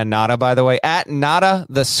my man Nada, by the way, at Nada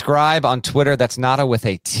the Scribe on Twitter, that's Nada with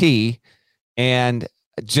a T, and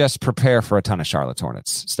just prepare for a ton of Charlotte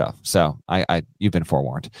Hornets stuff. So you've been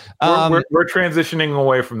forewarned. We're transitioning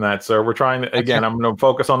away from that, sir. We're trying to, again, I'm going to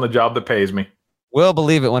focus on the job that pays me. We'll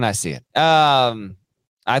believe it when I see it.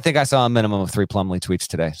 I think I saw a minimum of 3 Plumlee tweets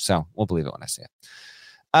today, so we'll believe it when I see it.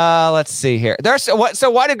 Let's see here. So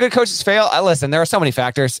why do good coaches fail? Listen, there are so many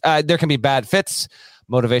factors. There can be bad fits,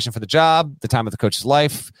 motivation for the job, the time of the coach's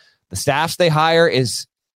life, the staffs they hire is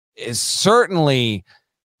certainly,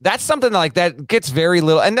 that's something like that gets very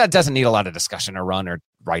little, and that doesn't need a lot of discussion or run or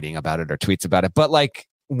writing about it or tweets about it. But like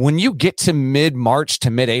when you get to mid-March to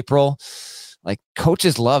mid-April, like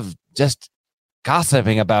coaches love just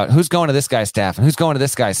gossiping about who's going to this guy's staff and who's going to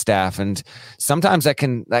this guy's staff. And sometimes that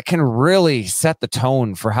can really set the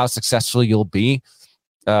tone for how successful you'll be.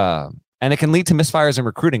 And it can lead to misfires in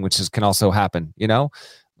recruiting, which can also happen,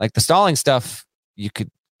 like the Stalling stuff you could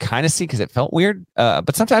kind of see because it felt weird.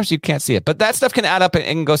 But sometimes you can't see it, but that stuff can add up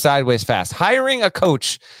and go sideways fast. Hiring a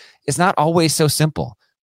coach is not always so simple.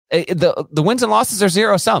 The wins and losses are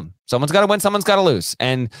zero sum. Someone's got to win, someone's got to lose.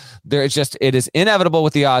 And it is inevitable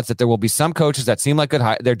with the odds that there will be some coaches that seem like good,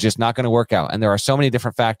 they're just not going to work out. And there are so many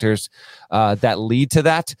different factors that lead to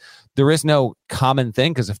that. There is no common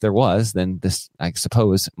thing, because if there was, then this, I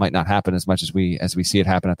suppose, might not happen as much as we see it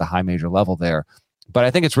happen at the high major level there. But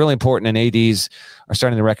I think it's really important, and ADs are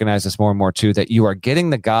starting to recognize this more and more too, that you are getting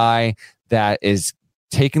the guy that is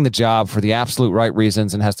taking the job for the absolute right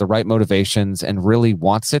reasons and has the right motivations and really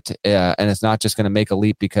wants it. And it's not just going to make a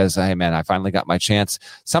leap because, hey man, I finally got my chance.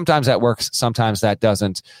 Sometimes that works. Sometimes that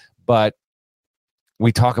doesn't. But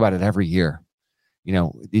we talk about it every year.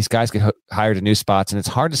 These guys get hired to new spots, and it's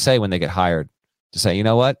hard to say when they get hired to say, you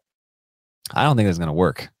know what? I don't think this is going to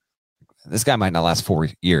work. This guy might not last 4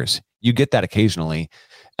 years. You get that occasionally.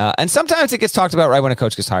 And sometimes it gets talked about right when a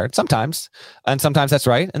coach gets hired. Sometimes. And sometimes that's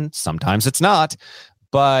right. And sometimes it's not.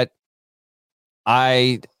 But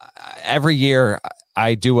every year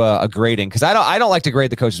I do a grading, because I don't like to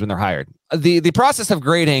grade the coaches when they're hired. The process of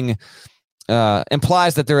grading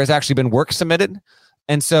implies that there has actually been work submitted.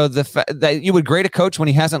 And so that you would grade a coach when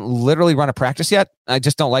he hasn't literally run a practice yet, I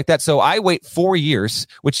just don't like that. So I wait 4 years,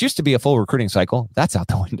 which used to be a full recruiting cycle. That's out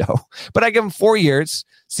the window. But I give them 4 years,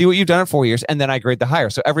 see what you've done in 4 years, and then I grade the hire.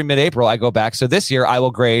 So every mid-April, I go back. So this year, I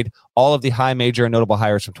will grade all of the high major and notable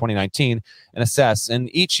hires from 2019 and assess.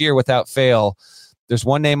 And each year, without fail, there's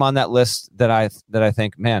one name on that list that I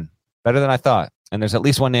think, man, better than I thought. And there's at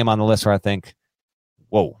least one name on the list where I think,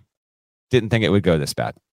 whoa, didn't think it would go this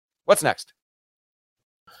bad. What's next?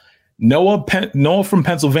 Noah from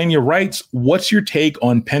Pennsylvania writes, what's your take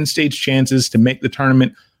on Penn State's chances to make the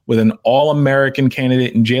tournament with an All-American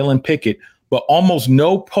candidate in Jalen Pickett, but almost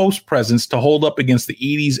no post presence to hold up against the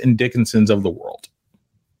Edys and Dickinsons of the world?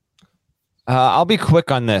 I'll be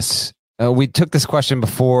quick on this. We took this question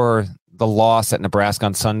before the loss at Nebraska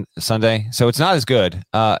on Sunday, so it's not as good.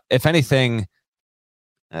 If anything,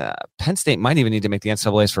 Penn State might even need to make the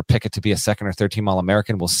NCAAs for Pickett to be a second or third team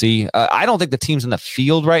All-American. We'll see. I don't think the team's in the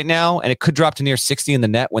field right now, and it could drop to near 60 in the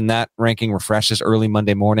net when that ranking refreshes early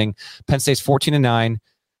Monday morning. Penn State's 14-9.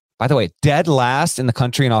 By the way, dead last in the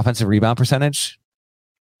country in offensive rebound percentage.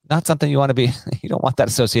 Not something you want to be. You don't want that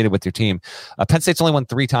associated with your team. Penn State's only won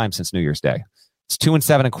 3 times since New Year's Day. It's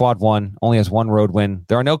 2-7 in quad 1, only has 1 road win.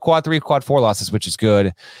 There are no quad 3, quad 4 losses, which is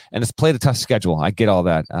good. And it's played a tough schedule. I get all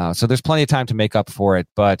that. So there's plenty of time to make up for it.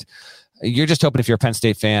 But you're just hoping if you're a Penn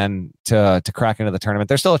State fan to crack into the tournament.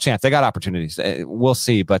 There's still a chance. They got opportunities. We'll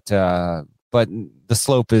see. But the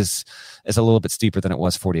slope is a little bit steeper than it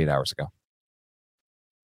was 48 hours ago.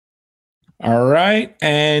 All right.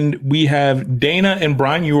 And we have Dana and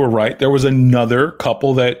Brian. You were right. There was another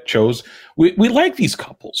couple that chose. We like these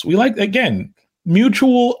couples. We like, again,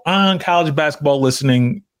 mutual on college basketball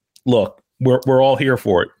listening. Look, we're all here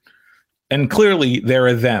for it. And clearly they're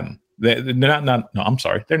a them. They're not, no, I'm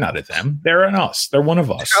sorry. They're not a them. They're an us. They're one of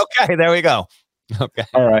us. Okay. There we go. Okay.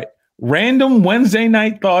 All right. Random Wednesday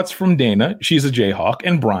night thoughts from Dana. She's a Jayhawk.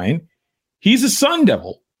 And Brian, he's a Sun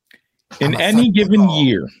Devil. In any given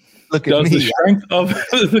year, does the strength of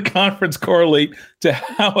the conference correlate to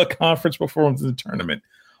how a conference performs in the tournament?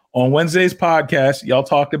 On Wednesday's podcast, y'all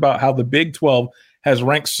talked about how the Big 12 has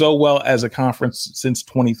ranked so well as a conference since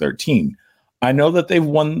 2013. I know that they've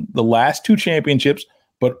won the last 2 championships,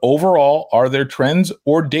 but overall, are there trends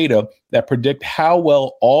or data that predict how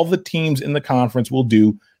well all the teams in the conference will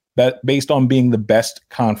do based on being the best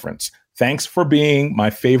conference? Thanks for being my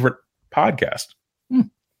favorite podcast.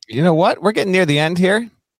 You know what? We're getting near the end here.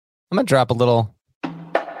 I'm gonna drop a little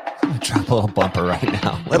bumper right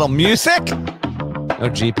now. Little music. No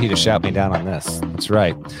GP to shout me down on this. That's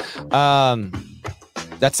right.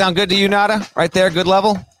 That sound good to you, Nada? Right there, good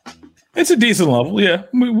level. It's a decent level. Yeah,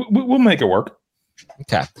 we'll make it work.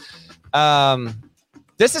 Okay.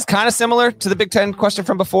 This is kind of similar to the Big Ten question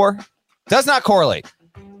from before. Does not correlate.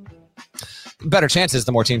 Better chances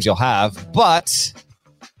the more teams you'll have, but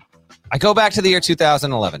I go back to the year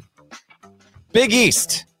 2011. Big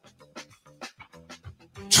East.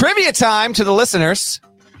 Trivia time to the listeners.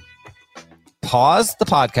 Pause the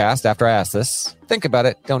podcast after I ask this. Think about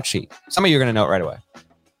it. Don't cheat. Some of you are going to know it right away.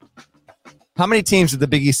 How many teams did the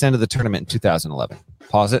Big East send to the tournament in 2011?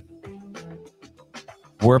 Pause it.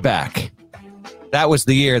 We're back. That was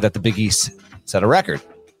the year that the Big East set a record.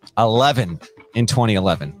 11 in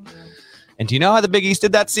 2011. And do you know how the Big East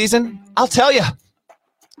did that season? I'll tell you.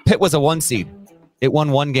 Pitt was a 1 seed. It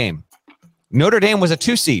won 1 game. Notre Dame was a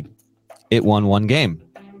 2 seed. It won 1 game.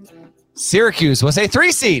 Syracuse was a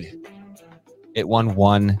 3 seed. It won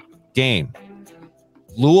 1 game.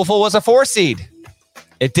 Louisville was a 4 seed.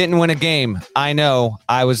 It didn't win a game. I know.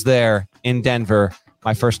 I was there in Denver,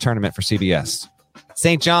 my first tournament for CBS.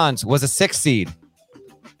 St. John's was a 6 seed.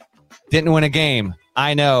 Didn't win a game.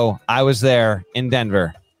 I know. I was there in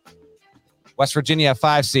Denver. West Virginia, a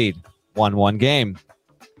 5 seed. Won 1 game.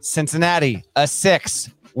 Cincinnati, a 6.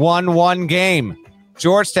 Won 1 game.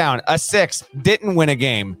 Georgetown, a 6. Didn't win a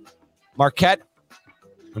game. Marquette,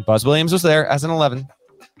 when Buzz Williams was there as an 11,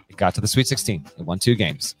 it got to the Sweet 16. It won 2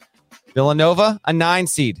 games. Villanova, a 9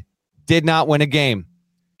 seed. Did not win a game.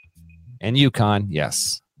 And UConn,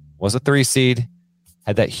 yes, was a 3 seed.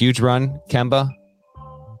 Had that huge run. Kemba,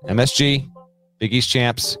 MSG, Big East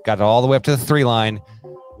champs, got it all the way up to the 3 line,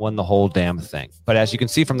 won the whole damn thing. But as you can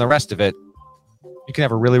see from the rest of it, you can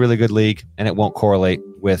have a really, really good league, and it won't correlate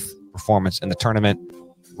with performance in the tournament.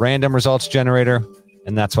 Random results generator,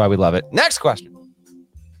 and that's why we love it. Next question.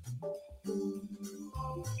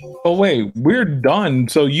 Oh, wait, we're done.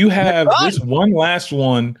 So you have this one last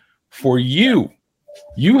one for you.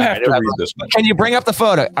 You have to read this one. Can you bring up the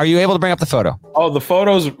photo? Are you able to bring up the photo? Oh, the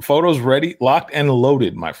photo's ready, locked and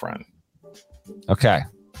loaded, my friend. Okay.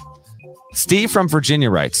 Steve from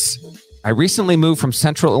Virginia writes, I recently moved from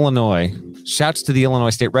Central Illinois. Shouts to the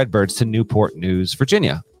Illinois State Redbirds to Newport News,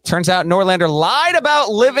 Virginia. Turns out Norlander lied about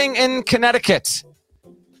living in Connecticut.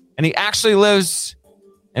 And he actually lives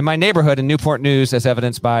in my neighborhood in Newport News, as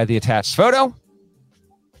evidenced by the attached photo.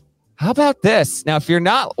 How about this? Now, if you're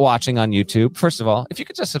not watching on YouTube, first of all, if you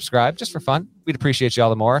could just subscribe just for fun, we'd appreciate you all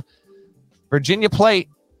the more. Virginia Plate,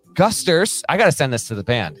 Gusters. I got to send this to the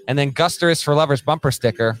band. And then Gusters for Lovers bumper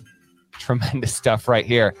sticker. Tremendous stuff right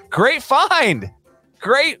here. Great find.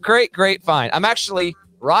 Great find. I'm actually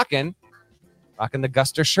rocking the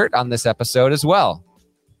Guster shirt on this episode as well.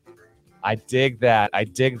 I dig that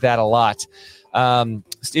a lot.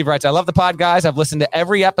 Steve writes, I love the pod, guys. I've listened to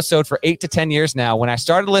every episode for 8 to 10 years now. When I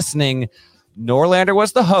started listening, Norlander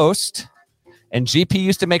was the host, and GP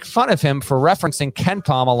used to make fun of him for referencing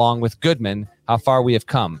KenPom along with Goodman. How far we have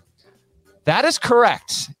come. That is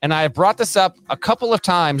correct. And I have brought this up a couple of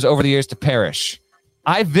times over the years to Parrish.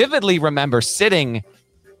 I vividly remember sitting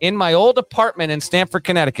in my old apartment in Stamford,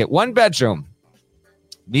 Connecticut, 1 bedroom,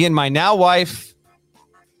 me and my now wife,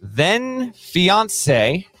 then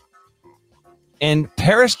fiance, and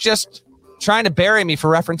Parrish just trying to bury me for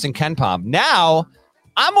referencing KenPom. Now,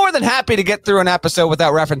 I'm more than happy to get through an episode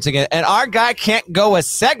without referencing it, and our guy can't go a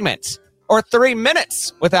segment or 3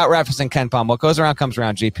 minutes without referencing KenPom. What goes around comes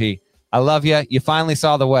around, GP. I love you. You finally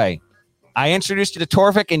saw the way. I introduced you to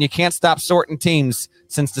Torvik, and you can't stop sorting teams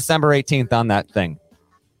since December 18th on that thing.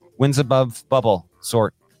 Wins above bubble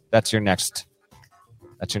sort. That's your next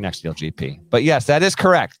deal, GP. But yes, that is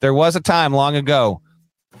correct. There was a time long ago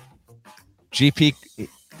GP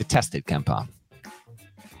detested KenPom.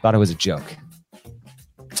 Thought it was a joke.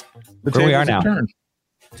 Where we are now.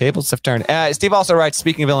 Tables have turned. Steve also writes,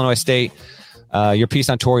 speaking of Illinois State, your piece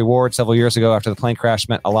on Tory Ward several years ago after the plane crash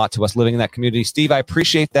meant a lot to us living in that community. Steve, I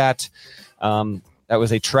appreciate that. That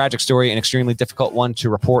was a tragic story, an extremely difficult one to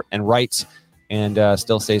report and write, and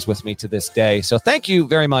still stays with me to this day. So thank you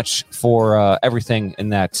very much for everything in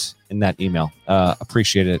that email.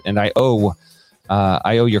 Appreciate it. And I owe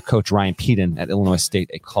your coach Ryan Peden at Illinois State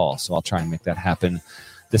a call, so I'll try and make that happen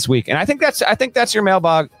this week. And I think that's your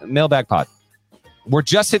mailbag pod. We're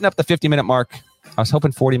just hitting up the 50-minute mark. I was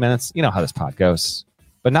hoping 40 minutes. You know how this pod goes.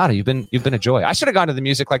 But Nada, you've been a joy. I should have gone to the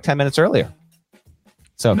music like 10 minutes earlier.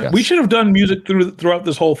 So we should have done music throughout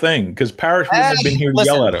this whole thing because Parrish wouldn't have been here to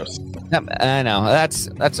yell at us. I know.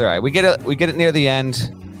 That's all right. We get it near the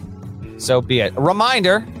end. So be it. A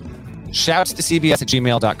reminder, shouts to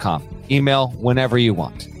cbs@gmail.com. Email whenever you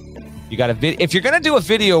want. You got if you're going to do a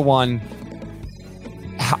video one,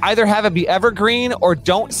 either have it be evergreen or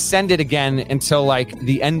don't send it again until like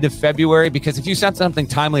the end of February, because if you send something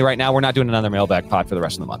timely right now, we're not doing another mailbag pod for the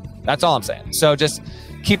rest of the month. That's all I'm saying. So just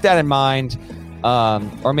keep that in mind.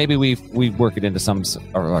 Or maybe we work it into some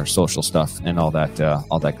of our social stuff and all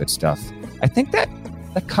that good stuff. I think that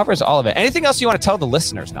covers all of it. Anything else you want to tell the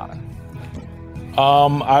listeners, Nada?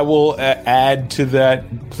 I will add to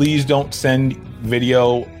that. Please don't send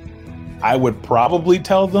video. I would probably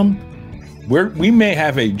tell them we may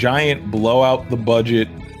have a giant blowout the budget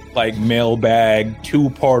like mailbag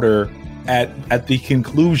 2-parter at the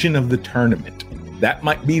conclusion of the tournament. That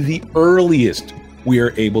might be the earliest we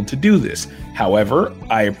are able to do this. However,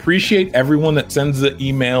 I appreciate everyone that sends the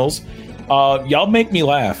emails. Y'all make me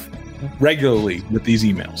laugh regularly with these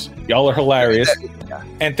emails. Y'all are hilarious.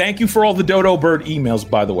 And thank you for all the Dodo Bird emails,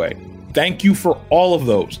 by the way. Thank you for all of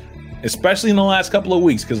those, especially in the last couple of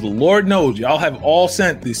weeks, because the Lord knows y'all have all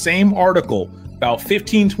sent the same article about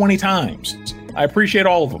 15, 20 times. I appreciate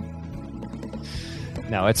all of them.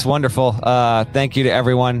 No, it's wonderful. Thank you to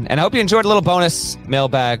everyone. And I hope you enjoyed a little bonus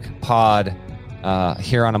mailbag pod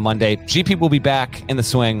here on a Monday. GP will be back in the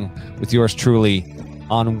swing with yours truly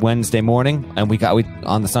on Wednesday morning. And we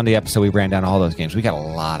on the Sunday episode, we ran down all those games. We got a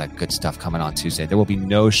lot of good stuff coming on Tuesday. There will be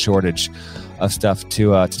no shortage of stuff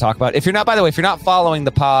to talk about. If you're not following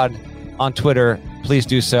the pod on Twitter, please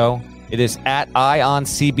do so. It is at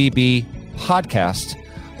IonCBB podcast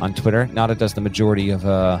on Twitter. Nada does the majority of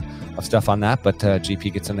stuff on that, but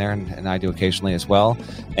GP gets in there and I do occasionally as well.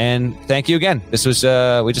 And thank you again. This was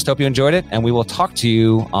we just hope you enjoyed it, and we will talk to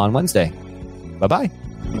you on Wednesday. Bye-bye.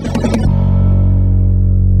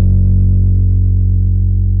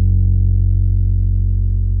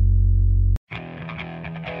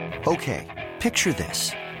 Okay, picture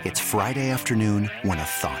this. It's Friday afternoon when a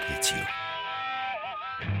thought hits you.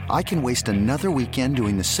 I can waste another weekend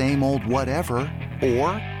doing the same old whatever, or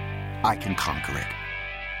I can conquer it.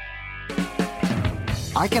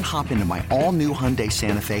 I can hop into my all-new Hyundai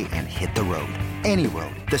Santa Fe and hit the road. Any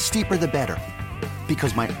road. The steeper, the better.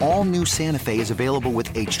 Because my all-new Santa Fe is available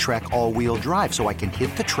with H-Track all-wheel drive, so I can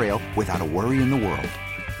hit the trail without a worry in the world.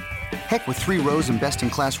 Heck, with 3 rows and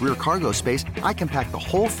best-in-class rear cargo space, I can pack the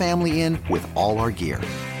whole family in with all our gear.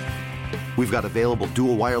 We've got available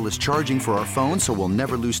dual wireless charging for our phones, so we'll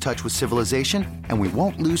never lose touch with civilization, and we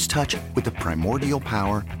won't lose touch with the primordial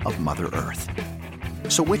power of Mother Earth.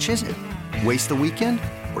 So which is it? Waste the weekend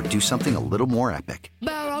or do something a little more epic?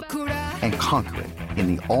 And conquer it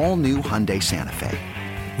in the all-new Hyundai Santa Fe.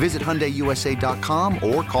 Visit HyundaiUSA.com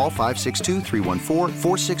or call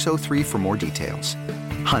 562-314-4603 for more details.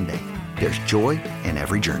 Hyundai, there's joy in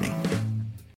every journey.